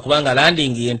just lwakubanga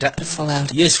landing yenta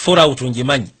yes fall out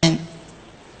ngimanyi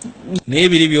naye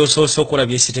biri byosoose okola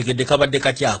byesitegedde kabadde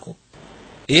katyako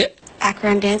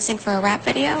background dancing for a rap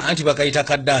video. Anti bakayita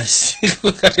kaddaasi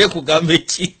kate kugamba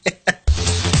eki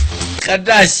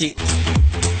kaddaasi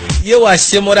ye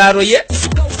wasemoraro ye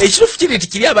ekirufu kiri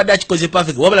tikiri abadde akikoze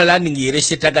perfect wabula landing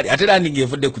yerese tagali ate landing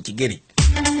evudde ku kigere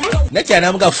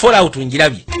nakyanamuga fall out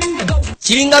ngirabye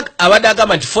kiringa abadde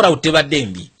agamba nti fall out tebadde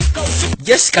mbi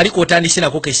Jessica aliko otandise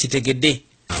nako kesitegedde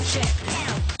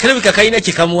kerabika kayina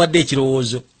kikamuwadde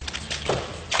ekirowoozo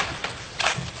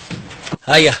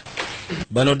haya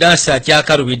bano dansi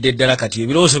akyakalubidde eddala kati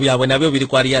ebirowoozo byabwe nabyo biri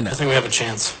ku Ariana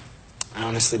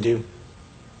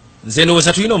nze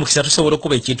ndowooza tulina omukisa tusobola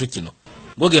okuba ekintu kino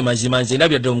goge mazima nze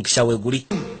ndabya ddala omukisa weeguli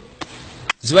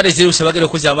zibadde ziruse bagenda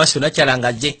okuzza amaaso nakyalanga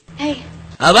ajje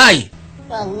abaayi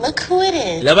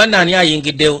laba nnaani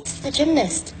ayingiddewo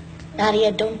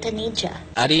Nadia Dontanija.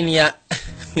 Arinia.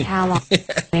 How long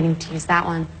waiting to use that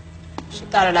one? She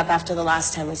thought it up after the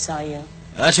last time we saw you.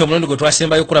 Ati omulundi gwe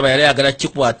twasembayo okulaba yali ayagala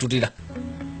kikwatulira.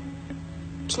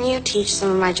 Can you teach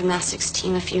some of my gymnastics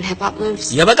team a few hip-hop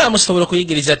moves? Yabaga amusobola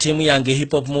okuyigiriza ttiimu yange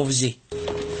hip-hop moves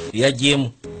ya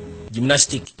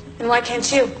gymnastic. And why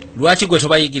can't you? Lwaki gwe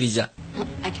tobayigiriza?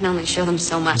 I can only show them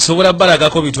so much. Nsobola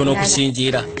balagako bitono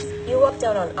okusinziira. You walked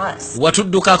out on us.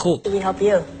 Watuddukako. Did we help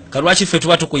you? Kalwaki ffe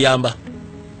tuba tukuyamba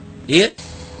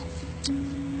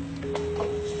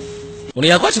ono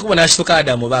yakwati kuba n'asituka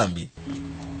Adamu bambi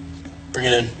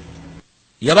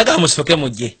yabaga musoke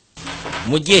mujje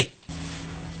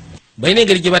balina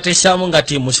engeri gye bateesaamu nga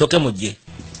ti musoke mujje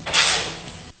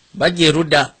bajja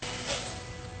erudda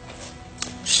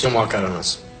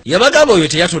yabagamba oyo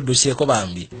teyatudduseeko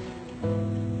bambi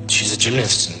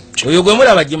oyo gwe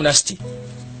mulaba gymnast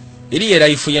eri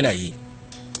yerayifuye naye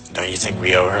Don't you think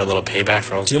we owe her a little payback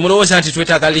for all this? Timulowooza nti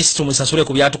twetaaga list tumusasule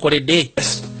ku byatukoledde.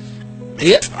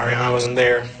 If Ariana wasn't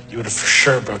there, you would have for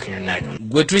sure broken your neck.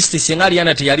 Gwe twist singa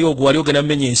Ariana teyali ogwo wali ogenda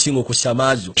mmenya ensingo ku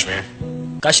samaazo.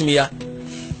 Kashmir.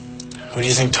 Who do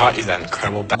you think taught you that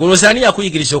incredible back? Golozani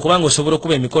yakuyigiriza okubanga osobola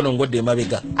okuba emikono ngodde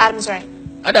emabega. Adam's right.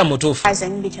 Adam mutuufu.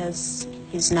 Because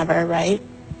he's never right.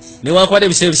 Newankubadde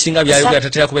ebiseera ebisinga byayogera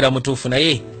tatera kubeera mutuufu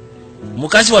naye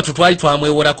mukazi wattu twali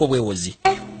twamwewolako bwewozi.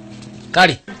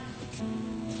 Kale.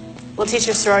 We'll teach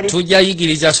you sorority. Tujja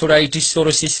yigiriza sorority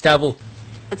soro sister bo.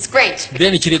 It's great.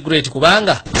 Then kiri great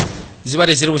kubanga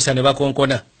zibadde zirubusa ne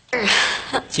bakonkona.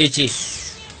 Kiki.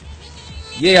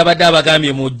 Ye yabadde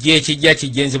abagambye mujje ekijja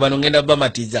kijenzi bano ngenda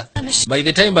bamatiza. By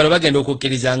the time bano bagenda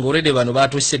okukkiriza nga already bano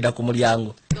batuuse dda ku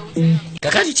mulyango.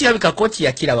 Kakati kirabika kooti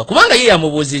yakiraba kubanga ye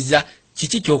yamubuuzizza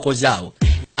kiki kyokozaawo.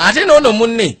 Ate n'ono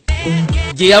munne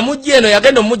gye yamujja eno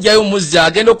yagenda omujjayo muzza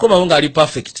agenda okukomawo ng'ali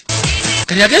perfect.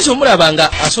 Kati agenza omulaba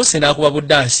nga asoose n'akuba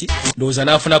buddansi ndowooza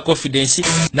n'afuna confidence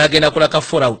n'agenda kulaka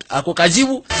fall out ako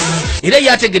kazibu era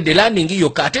yategedde landing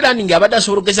yokka ate landing abadde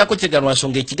asobola okugezaako kyeganwa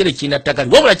nsonga ekigere kirina ttagali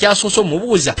wabula kyasoose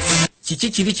omubuuza kiki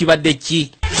kiri kibadde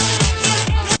ki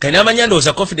kali n'amanya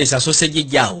ndowooza confidence asoose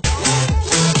gijjaawo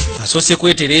asoose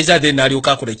kwetereeza then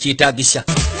n'alyoka akola ekyetaagisa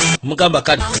mugamba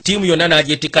kale ttiimu yonna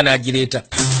n'agyetikka n'agireeta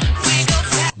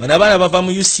bano abaana bava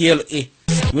mu UCLA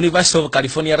University of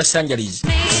California Los Angeles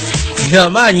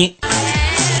amaanyi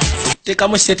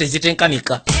tekamu sete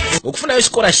zitenkanika okufunayo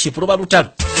scholarship luba lutalo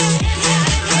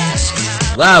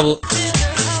baabo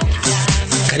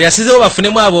kali asizewo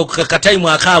bafunemu abo kakatayimu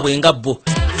akaabwe nga bo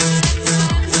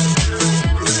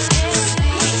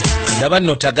ndaba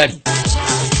nno tagali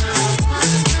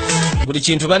buli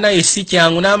kintu banaye si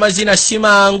kyangu n'amazina si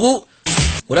mangu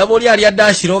olaba oli ali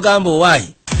addansi n'ogamba owaayi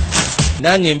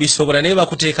nange mbisobola naye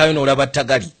bakuteekayo n'olaba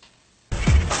tagali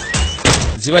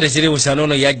zibade ziribusa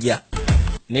nono yajja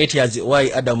neti azi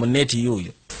why Adam neti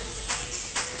yuyo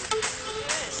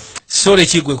sole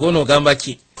kigwe kono gamba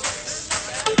ki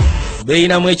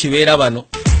beina mwe kibeera bano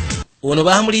ono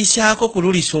bamulisyako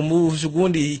kululisa ombuzu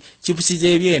gundi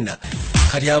chipusize ebyenda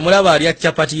kati amulaba ali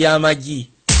chapati ya maji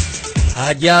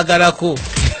ajagalako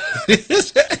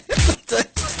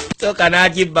toka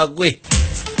najibba gwe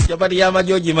chapati ya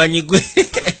maji ogimanyi gwe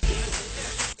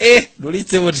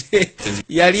lulitse bote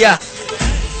yalya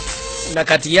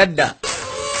nakati yadda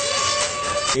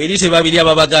eri tebabiri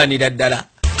ababaganira ddala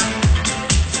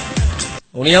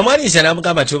ono yamwanisa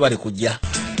n'amugamba ti bali kujja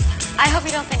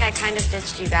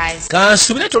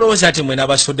kansubire tolowooza ati mwe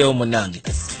n'abasuddewo munnange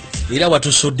era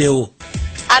watusuddewo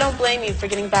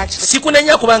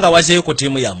sikunenya kubanga wazeeyo ku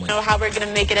ttiimu yammwe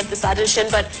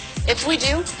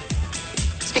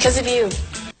It's because of you.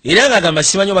 Era ng'agamba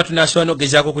simanyi oba tunasobola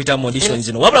n'ogezaako kuyita mu audition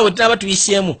zino wabula bwe tunaaba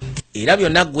tuyiseemu era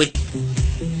byonna ggwe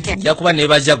nja kuba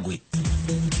neebaza ggwe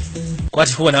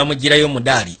kwati kuba n'amugirayo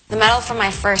omudaali. The medal from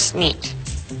my first meet.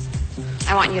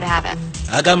 I want you to have it.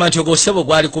 Agamba nti ogwo ssebo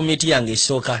gwali ku miiti yange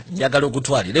esooka njagala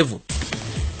ogutwale levu.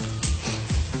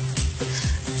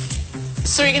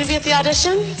 So you're gonna be at the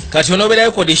audition? Kati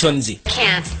onoobeerayo ku auditions.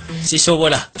 Can't.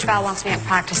 Sisobola. Val wants me at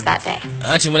practice that day.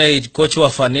 Anti mulayi kooki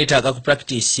waffe aneetaaga ku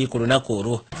practice ku lunaku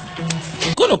olwo.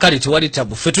 Kono kale tewali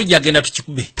tabu ffe tujja genda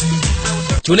tukikube.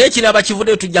 Kyonna ekinaaba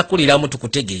kivuddeyo tujja kuliramu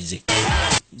tukutegeeze.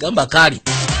 Gamba kaali.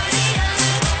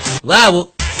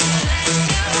 Baabo.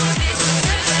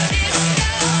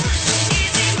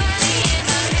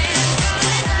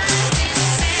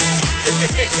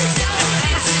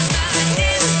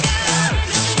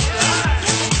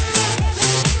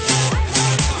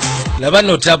 Laba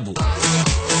no tabu.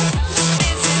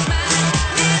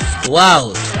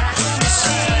 Wow.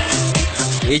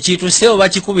 Ekintu seo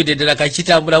bakikubidde ddala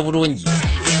kakitambula bulungi.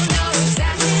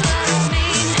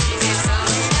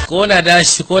 Kona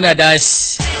dash.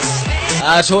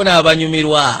 Atona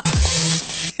abanyumirwa.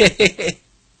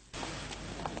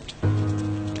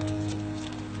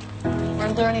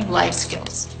 We're learning life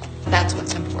skills. That's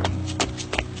what's important.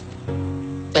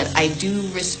 But I do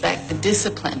respect the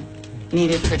discipline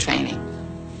needed for training.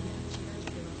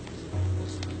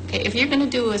 Okay, if you're going to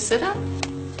do a sit-up,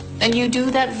 then you do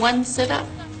that one sit-up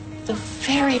the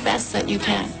very best that you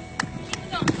can.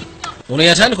 Ono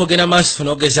yatandika ogenda maaso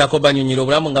n'ogezaako banyunyira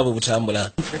obulamu nga bwe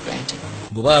butambula. For granted.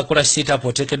 Bw'oba akola sit-up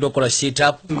oteekeddwa okukola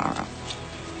sit-up. Tomorrow.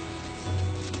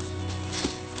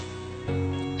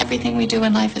 Everything we do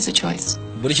in life is a choice.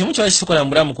 Buli kimu ky'oba kikola mu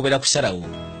bulamu kubeera kusalawo.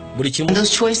 Buli kimu. And those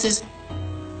choices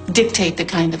dictate the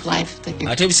kind of life that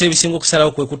you're ate ebiseera ebisinga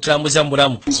okusalawo kwe kutambuza mu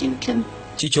bulamu. you can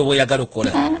Kiki oba oyagala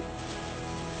okukola.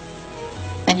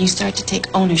 and you start to take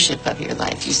ownership of your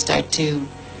life. You start to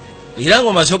Era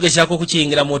ng'omaze ogezaako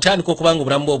okukiyingiramu otandika okuba nga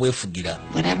obulamu bwe obwefugira.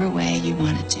 whatever way you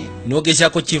want it to.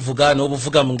 N'ogezaako kivuga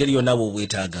n'obuvuga mu ngeri yonna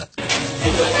bw'obwetaaga.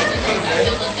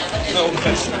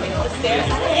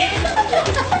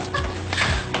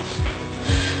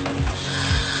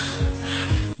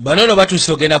 Bano no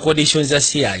batuuse ogenda ku audition za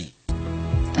CI.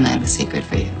 And I have a secret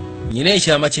for you. Nyina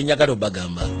ekyama kye njagala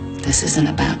obagamba. This isn't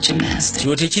about gymnastics.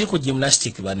 Kino tekiri ku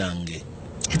gymnastic banange.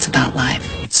 It's about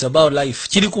life. It's about life.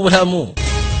 Kiri ku bulamu.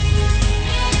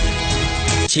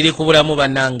 Kiri ku bulamu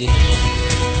bannange.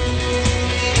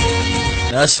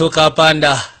 Nasooka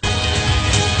apanda.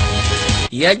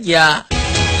 Yajja.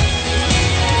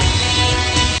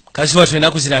 Kazi watu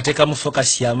enaku zino ateekamu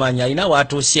focus y'amaanyi alina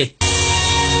waatuuse.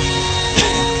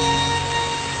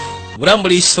 Bulamu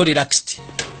buli so relaxed.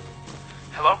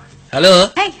 Hello?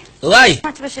 Hey. Why? I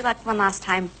want to wish you luck one last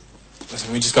time.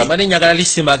 Listen, we just got... Mbadde njagala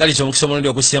lisimba agaliza omukisa omulundi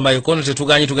ogusembayo kono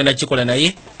tetuganye tugenda kikola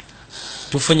naye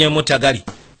tufunyemu tagali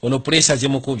ono pressure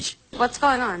zimukubye. What's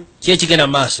going on? Ki ekigenda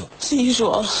mu maaso? It's the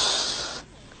usual.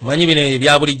 Manyi bino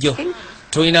ebya bulijjo.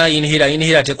 Toyina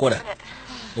inhira tekola.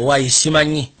 Owayi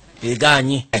simanyi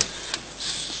egaanyi.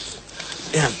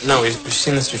 Yeah, no, we've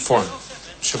seen this before.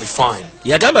 She'll be fine.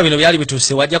 Yagamba bino byali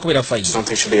bituuse wajja kubeera fine. Just don't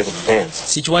think she'll be able to dance.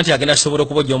 Sikiwa nti agenda kusobola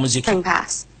okubojja omuziki. Spring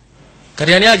pass.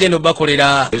 Kati ani agenda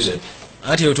obbakolera Is it?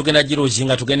 anti eyo tugenda giruzi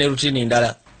nga tugenda rutini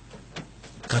ndala.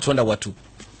 Katonda watu.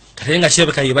 Kati nga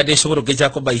kirabika yebadde nsobola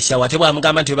okugezaako bayisaawo ate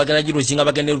bwamugamba nti bagenda giruzi nga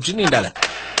bagenda rutini ndala.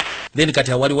 Then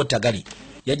kati awaliwo tagali.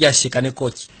 Yajja aseka ne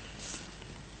kooki.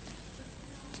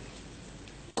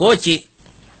 Kooki.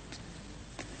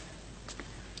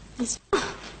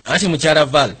 Anti mukyala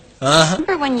Val.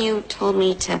 Remember when you told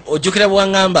me to Ojjukira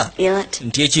bwangamba feel it?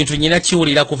 nti ekintu nyina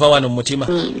kiwulira kuva wano mu mutima.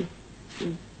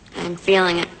 I'm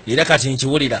feeling it. Era kati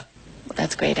nkiwulira. Well,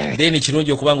 that's great, Eric. Then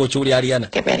kirungi okuba ng'okiwulira Ariana.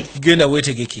 Get ready. Genda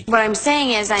weetegeke. What I'm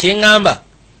saying is I Kyeŋŋamba.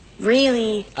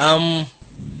 really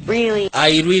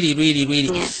I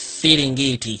really Yeah. feeling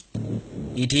it.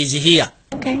 It is here.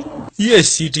 Okay.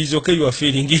 Yes, it is okay you are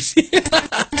feeling it.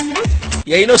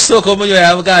 Yayina osooka omunyo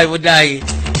yavuga buddayi.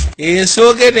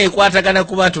 Ensooka eno ekwatagana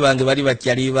ku bantu bange bali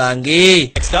bakyali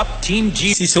bange. Next up, Team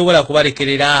G. Sisobola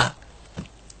kubalekerera.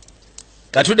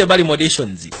 Katudde bali mu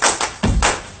auditions.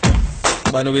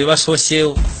 Bano be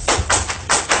basooseewo.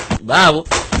 Baabo.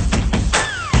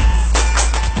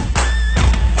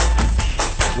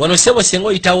 Wano sebo senga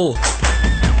oyitawo.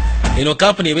 Eno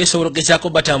company ebeesobola okugezaako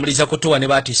batambuliza kutuwa ne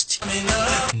baartist.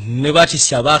 Ne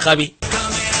baartist abaakabi.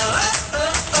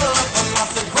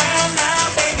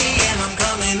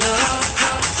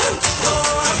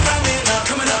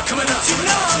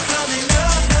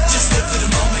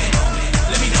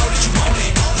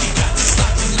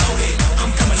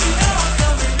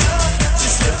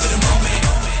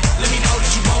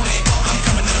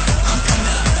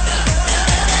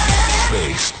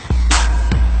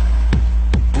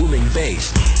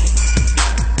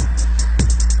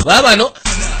 babano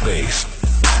Bass.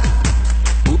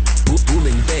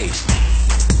 Booming bass.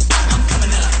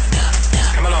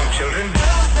 Come along, children.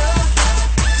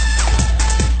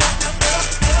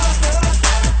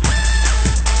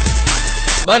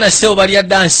 bana seo balya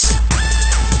dance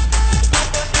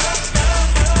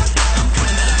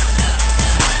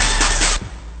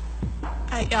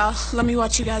Y'all, let me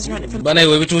watch you guys run it from. bana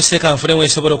iwe bituuse kanfune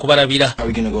mwesobola okubalabira How are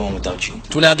we gonna go on without you?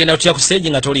 tunagenda tutya ku stage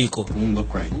nga toliiko You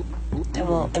look right. Then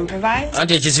we'll improvise.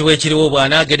 anti ekizibu ekiriwo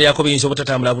bwana agenderako biyinza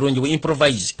obutatambula bulungi bu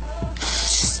improvise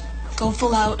Go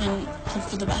full out and hope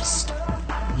for the best.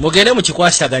 mugende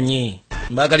mukikwasaganye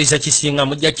mbagaliza kisinga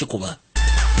mujja kikuba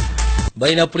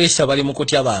balina pressure bali mu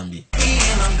kutya bambi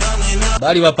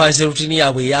bali bapanze rutini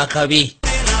yaabwe eyakabi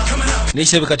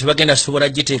nisebe kati bagenda sobola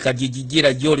giteeka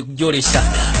gigira gyolesa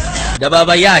daba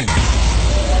abayaayi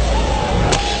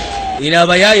ina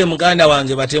abayaayi muganda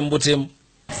wange batembutemu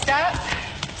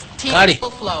kale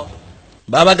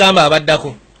babagamba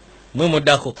abaddako mwe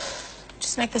muddako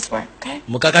Just make this work, okay?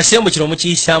 mukakasembu kino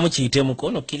mukiyisaamu kiyitemuko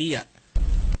ono kiriya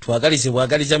twagalize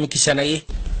bwagaliza mikisa naye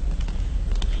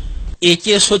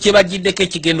ekyeso kye bagiddeko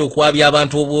ekigenda okwabya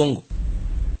abantu obwongo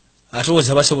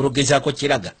atowooza basobola okugezaako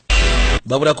kiraga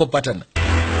babulako patana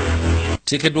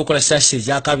teekeddwa okukola saasi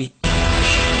ezakabi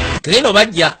kegeno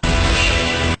bajja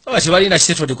aba tebalina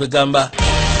setodi kwegamba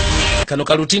kano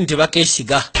kalutini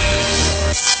tebakeesiga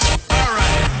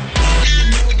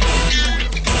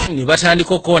ne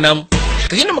batandika okwonamu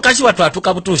kegeno mukazi wattu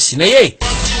atuuka butuusi naye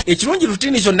ekirungi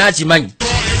lutini zonna azimanyi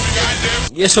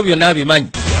yeso byonna abimanyi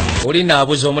oli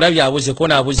naabuze omulabi abuze ko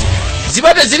naabuze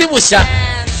ziba teziri busa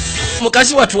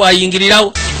mukazi wattu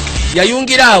wayingirirawo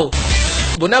yayungiraawo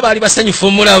bonna baali basanyufu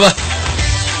omulaba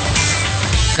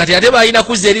kati ate balina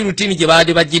kuzza eri lutini gye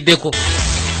baadde bagiddeko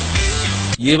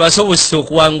ye basobose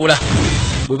okuwangula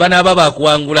bwe banaaba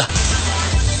bakuwangula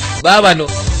baabano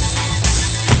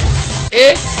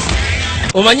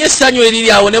omanye essanyu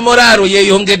eriri awo ne moraalo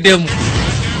yeeyongeddemu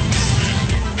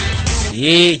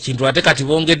kintu ate kati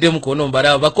bongeddemu kono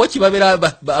mbalaba bakoki babeera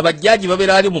abajjaji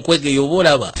babeera ali mu kwegeyo oba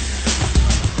olaba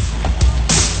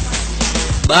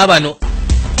baabano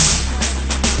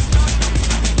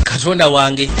katonda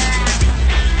wange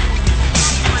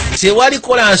tewali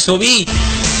kola nsobi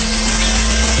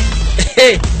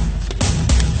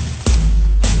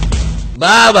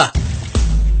baaba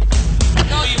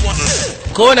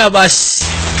kona basi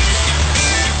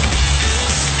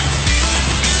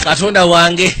katonda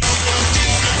wange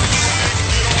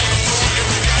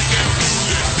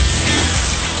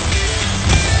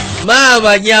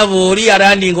maama nyabo oli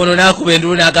arandi ngono nakuba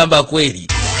endulu n'agamba kweri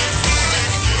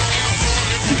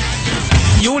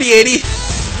yuli eri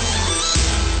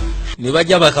ne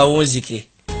bajja bakawunzike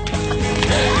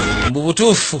mbu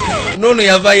butuufu noono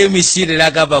yavaayo emisire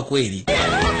n'agamba kweri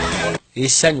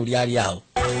essanyu lyali awo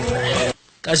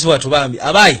kazi wattu bambi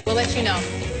abayi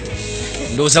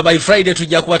ndowooza by Friday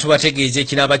tujja kuba tubategeeza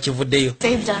ekinaaba kivuddeyo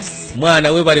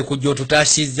mwana we bale kujja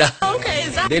otutaasizza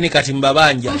then kati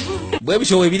mbabanja bwe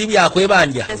bityo webiri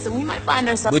byakwebanja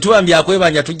bwe tuba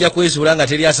byakwebanja tujja kwezuula nga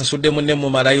teri asasudde munne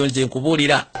mumalayo nze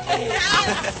nkubuulira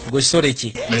gwe sore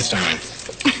ki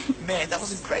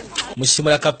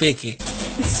musimula kapeeke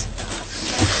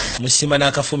musima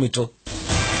n'akafumito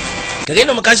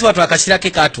kagenda omukazi wattu akasira ke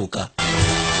katuuka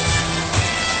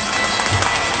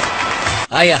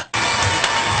aya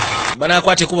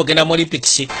banakwate kubogenda mu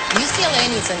Olympics. UCLA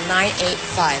needs a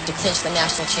 9.85 to clinch the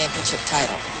national championship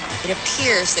title. It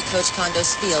appears that Coach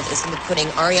Kondo's field is putting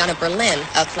Ariana Berlin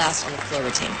outclassed on the floor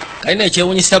routine. Kaina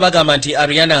ekyewuunyisa bagamba nti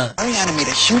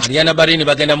Ariana Berlin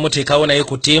bagenda muteekawo naye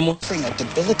ku ttiimu.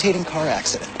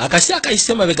 Akasi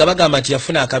akayise mabega bagamba nti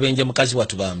yafuna akabenje mukazi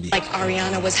wattu bambi.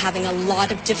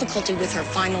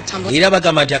 Era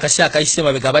bagamba nti akasi akayise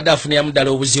mabega abadde afuniramu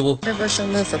ddala obuzibu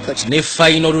ne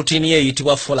final routine ye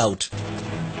eyitibwa fallout.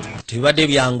 Tebibadde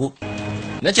byangu.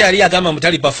 Nakyali yagamba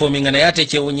mutali performing naye ate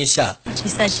ekyewuunyisa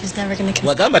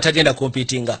wagamba tagenda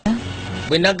competinga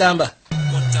bwe nagamba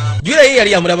jula ye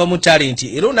yali yamulaba mu talent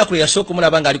era olunaku lwe yasooka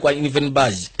omulaba ng'ali kwa even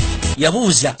buzz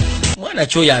yabuuza mwana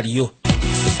kyoyo aliyo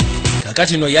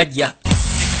kakati no yajja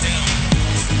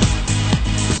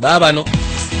baabano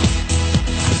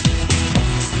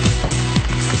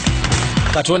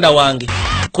katonda wange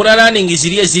kola running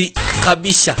ziri eziri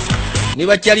kabisa ne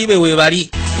bakyali be webali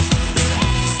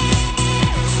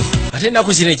ate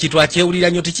ennaku zino ekintu akyewulira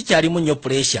nnyo tekikyalimu nnyo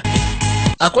pressure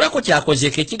akolako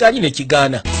kyakozeko ekiganyi ne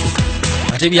kigaana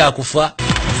ate byakufa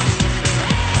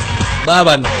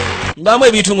baabano mbamu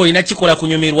ebintu ng'olina kikola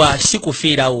kunyumirwa si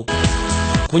kufiirawo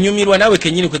kunyumirwa naawe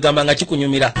kennyini kwegamba nga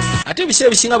kikunyumira ate ebiseera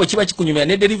ebisinga bwe kiba kikunyumira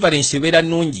ne deliverance ebeera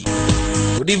nnungi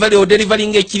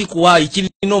Delivering ekiri kuwaayi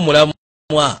kirina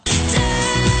omulamwa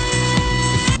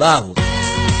baabo.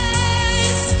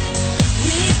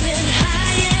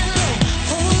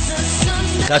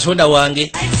 Katonda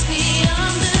wange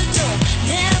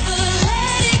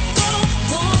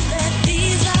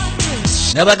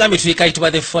nabagambye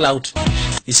tuyikayitibwa the fallout.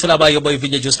 It's all about your boy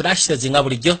Vijay Joe Splash zinga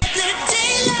bulijjo.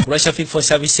 Russia Fit for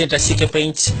Service Center, CK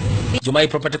Paint, Jumai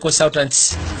Property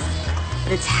Consultants.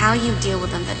 But it's how you deal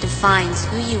with them that defines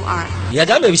who you are.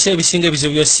 Yagambe ebise ebisinga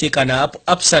ebizibu byosikana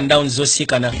ups and downs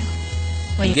zosikana.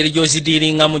 Ngeri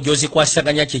gyozidiringamu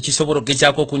gyozikwasaganya kyekisobola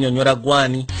okugezaako okunyonyola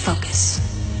gwani. Focus.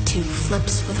 Two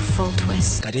flips with a full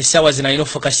twist. Kati essaawa zino alina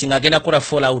ofocusing agenda kukola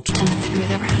fallout. And threw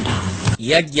the round off.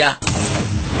 Yajja.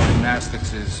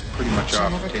 Gymnastics is pretty much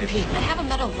off the table. I have a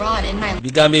metal rod in my...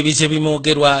 Bigambo ebize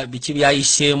bimwogerwa biki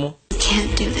byayiseemu. You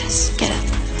can't do this. Get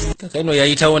up. Kakano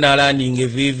yayitawo n'alandinga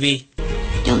evivi.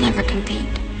 You'll never compete.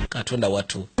 Katonda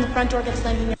watu. The front door gets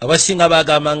slammed. Abasinga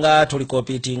bagamba nga tuli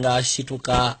competinga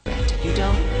asituka. You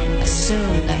don't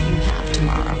assume that you have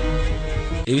tomorrow.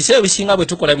 Ebiseera ebisinga bwe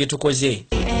tukola bye tukoze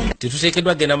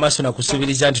tetuteekeddwa genda maaso na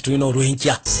kusubiriza nti tulina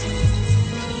olw'enkya.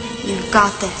 You've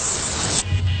got this.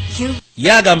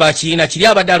 Yagamba akiina kiri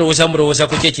abadde alowooza mulowooza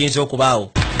ku kyo ekiyinza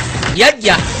okubaawo.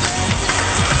 Yajja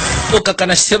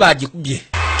okakana sseba agikubye.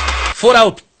 Fall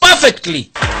out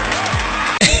perfectly.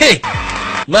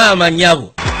 Maama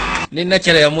nyabo ne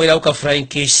nakyala yamuwerawo ka flying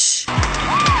case.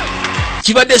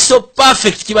 Kibadde so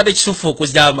perfect, kibadde kisufu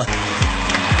okuzaama.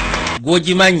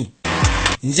 Gwogimanyi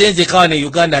nze kawa ne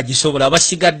Uganda agisobola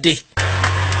abasigadde.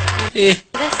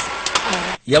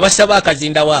 Yabasaba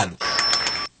akazinda waalo.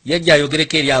 Yajja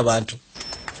ayogereko eri abantu.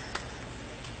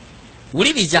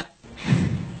 Wuliriza.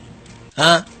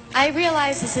 I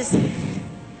realize this is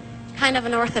kind of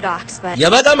unorthodox, but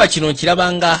Yabagamba kino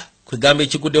nkirabanga kwegamba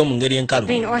ekiguddewo mu ngeri enkalu.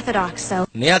 being orthodox, so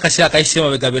Naye akaseera akayise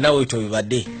emabega byonna bwe bityo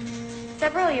bibadde.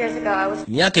 several years ago I was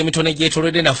Emyaka emitono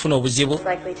egyetoolodde nafuna obuzibu.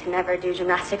 likely to never do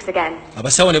gymnastics again.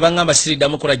 Abasawo ne baŋŋamba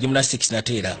siriddamu kukola gymnastics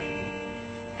nateera.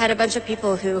 Had a bunch of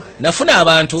people who Nafuna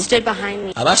abantu stood behind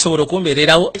me, abasobola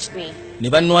okumbeererawo encouraged me. ne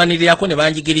bannwanirirako ne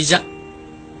banjigiriza.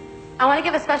 I want to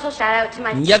give a special shout out to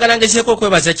my Njagala ngezeeko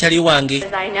okwebaza kyali wange.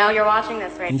 because I know you're watching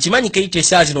this right Nkimanyi Keita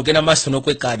essaawa zino ogenda maaso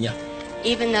n'okwekkaanya.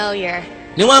 even though you're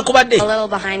Newankubadde a little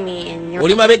behind me and you're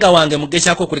oli mabega wange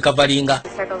mugezaako okulikavalinga.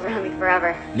 circles around me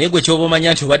forever. Naye gwe kyoba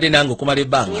omanya nti obadde nange okumala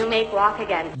ebbanga. You make walk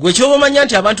again. Gwe kyoba omanya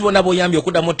nti abantu bonna b'oyambye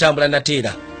okuddamu otambula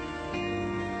nateera.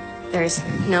 There's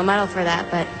no medal for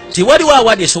that, but Tewaliwo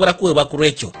awaadi esobola kuweebwa ku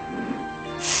lwekyo.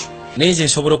 Naye nze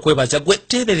nsobola okwebaza gwe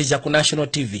teebereza ku National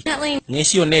TV. definitely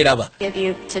N'ensi yonna eraba. give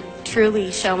you to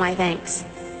truly show my thanks.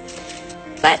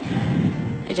 But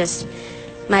I just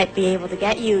might be able to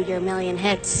get you your million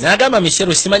hits. N'agamba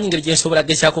Michelle simanyi ngeri gye nsobola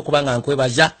gezaako okuba nga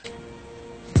nkwebaza.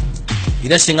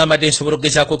 Era singa mbadde nsobola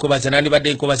okugezaako okwebaza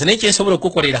nandibadde nkwebaza naye kye nsobola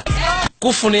okukolera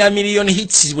kufunira miliyoni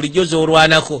hits bulijjo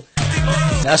z'olwanako.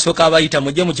 N'asooka abayita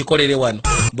mujje mukikolere wano.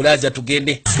 Bulaaza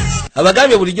tugende.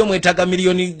 Abagambye bulijjo mwetaaga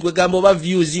miliyoni gwegamba oba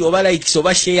views oba likes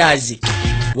oba shares.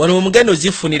 Wano omugendo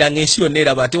zifunira ng'ensi yonna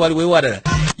eraba ate waliwo ewalala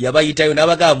yabayitayo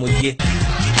n'abagamba mujje.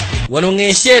 Wano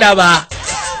ng'ensi eraba.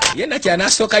 Yenna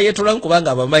kyanasooka yeetolamu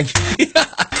kubanga abamanyi.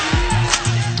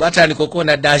 Batandika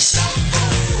okuwona dash.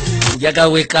 Njaga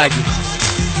weekaaji.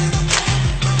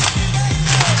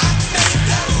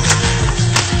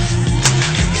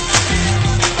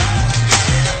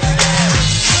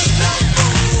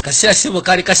 Kaseera sibo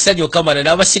kaali kasajja okamala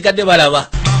n'abasigadde balaba.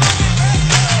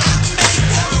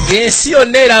 Ensi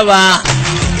yonna eraba.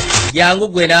 Jangu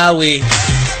gwe naawe.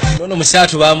 Nono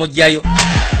musaatu baamugjayo.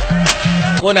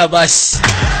 Kona basi.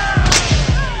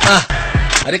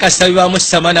 Ate kasabi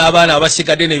bamusama n'abaana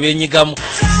abasigadde ne beenyigamu.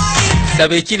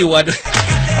 Ndaba ekiri wano.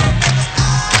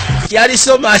 Kyali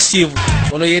so massive.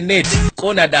 Ono ye net.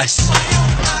 Kona dash.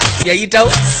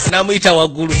 Yayitawo n'amuyita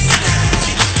waggulu.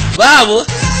 Baabo.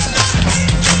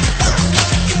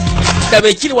 Ndaba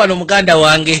ekiri wano muganda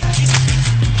wange.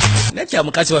 Nakya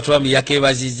mukazi watwami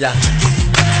yakeebazizza.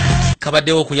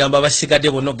 Kabaddewo okuyamba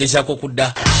abasigadde bonna okugezaako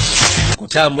okudda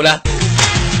kutambula.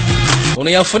 Ono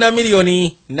yafuna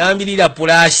miliyoni n'ambirira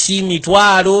pulasi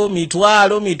mitwalo.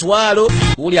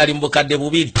 Uli ali mu bukadde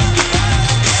bubiri.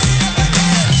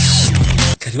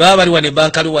 Kati baba bali wano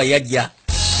ebbankaluwa yajja.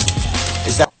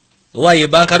 Owaye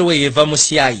ebbankaluwa yeva mu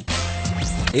syayi.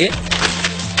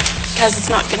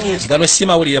 Gano si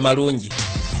mawulire malungi.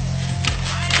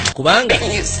 Kubanga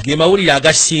ge mawulire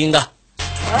agasinga.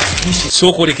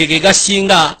 Sookoleke ge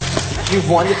gasinga.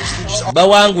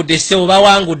 Bawangudde sebo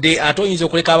bawangudde ate oyinza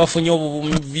okuleka abafunye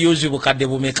views bukadde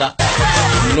bumeka.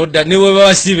 Nodda ne bwe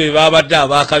babasibe babadde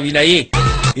abakabi naye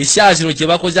Esaawa zino kye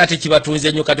bakoze ate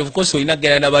kibatunze nnyo kati ofukosi olina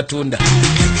genda n'abatunda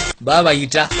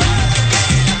babayita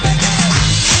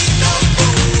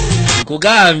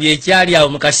kugambye ekyali awo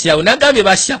mukasi awo nagambye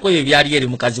basyako ebyo byali eri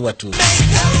mukazi wattu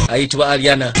ayitibwa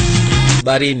Ariana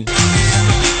Barin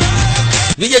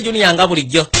Vijay Junior nga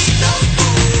bulijjo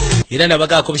era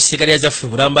nabagaako bisigalya zaffe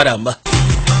bulambalamba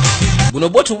buno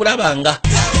bwo tubulabanga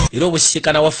era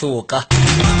obusisikana waffe woka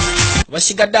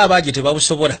basigadde abaaje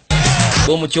tebabusobola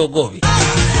b'omukyogobe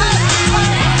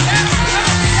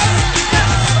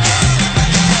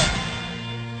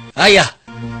aya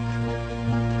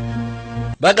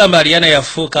bagamba Ariana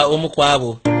yafuuka omu ku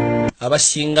abo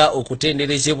abasinga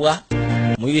okutenderezebwa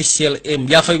mu UCLA mu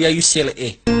byafaayo bya UCLA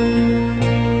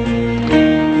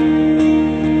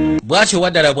bwatyo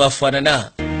waddala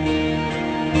bwafaanana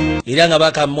era nga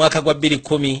baka mu mwaka gwa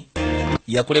 2010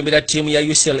 yakulembera ttiimu ya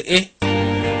UCLA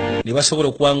ne basobola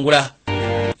okuwangula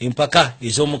empaka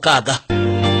ez'omukaaga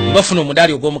ne bafuna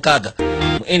omudaali ogw'omukaaga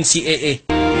mu NCAA.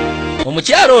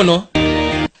 Omukyalo ono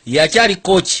yakyali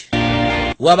coach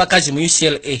w'abakazi mu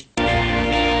UCLA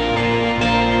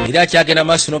era akyagenda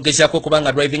maaso n'ogezaako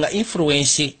okubanga driving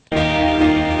influence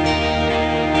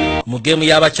mu geemu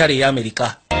y'abakyala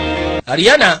ey'Amerika.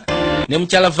 Ariana ne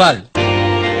mukyala Val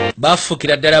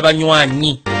bafuukira ddala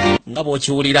abanywanyi nga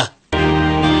bw'okiwulira.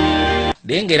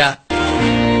 Lengera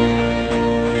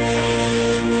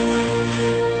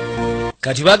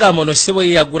kati bagamba ono ssebo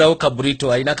ye yagulawo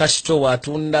kaburito alina kasitowa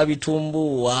atunda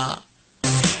bitumbuwa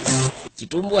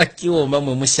kitumbuwa kiwomba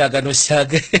mwe musyaga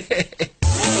nosyaga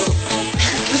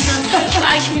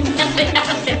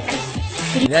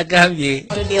nagambye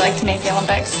What would it be like to make the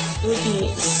Olympics? It would be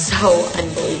so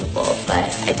unbelievable, but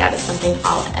I doubt it's something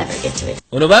I'll ever get to experience.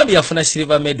 ono bambi yafuna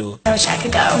silver medal I wish I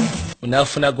could go.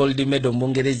 unafuna gold medal mu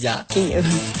Bungereza.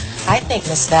 I think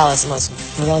Miss Val is the most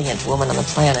brilliant woman on the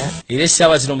planet. Era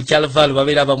essaawa zino mukyala Val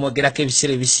babeera bamwogerako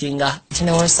ebiseera ebisinga. To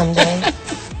know her someday?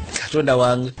 Katonda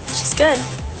wange. She's good.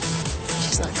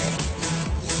 She's not great.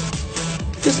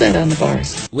 Who's that on the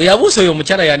bars? We yabuusa oyo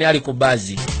omukyala yani ali ku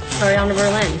baazi. Ariana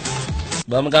Berlin.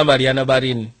 Bamugamba Ariana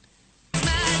Barin.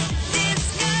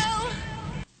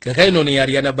 Kakaino ono ye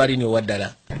Ariana Barin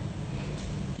owaddala.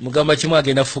 Mugamba kimu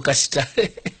agenda fuuka sita.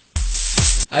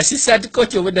 Assistant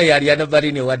coach obudde ye Ariana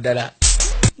Barin owaddala.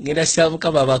 Ngenda ssaba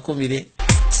Mukama abakumire.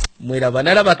 Mweraba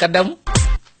nalaba kaddamu.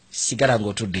 Sigala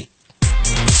ng'otudde.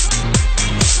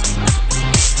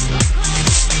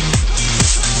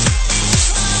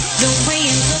 The way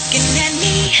you're looking at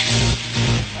me,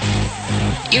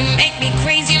 you make me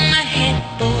crazy in my head,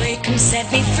 boy, come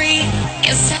set me free.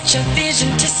 You're such a vision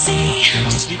to see.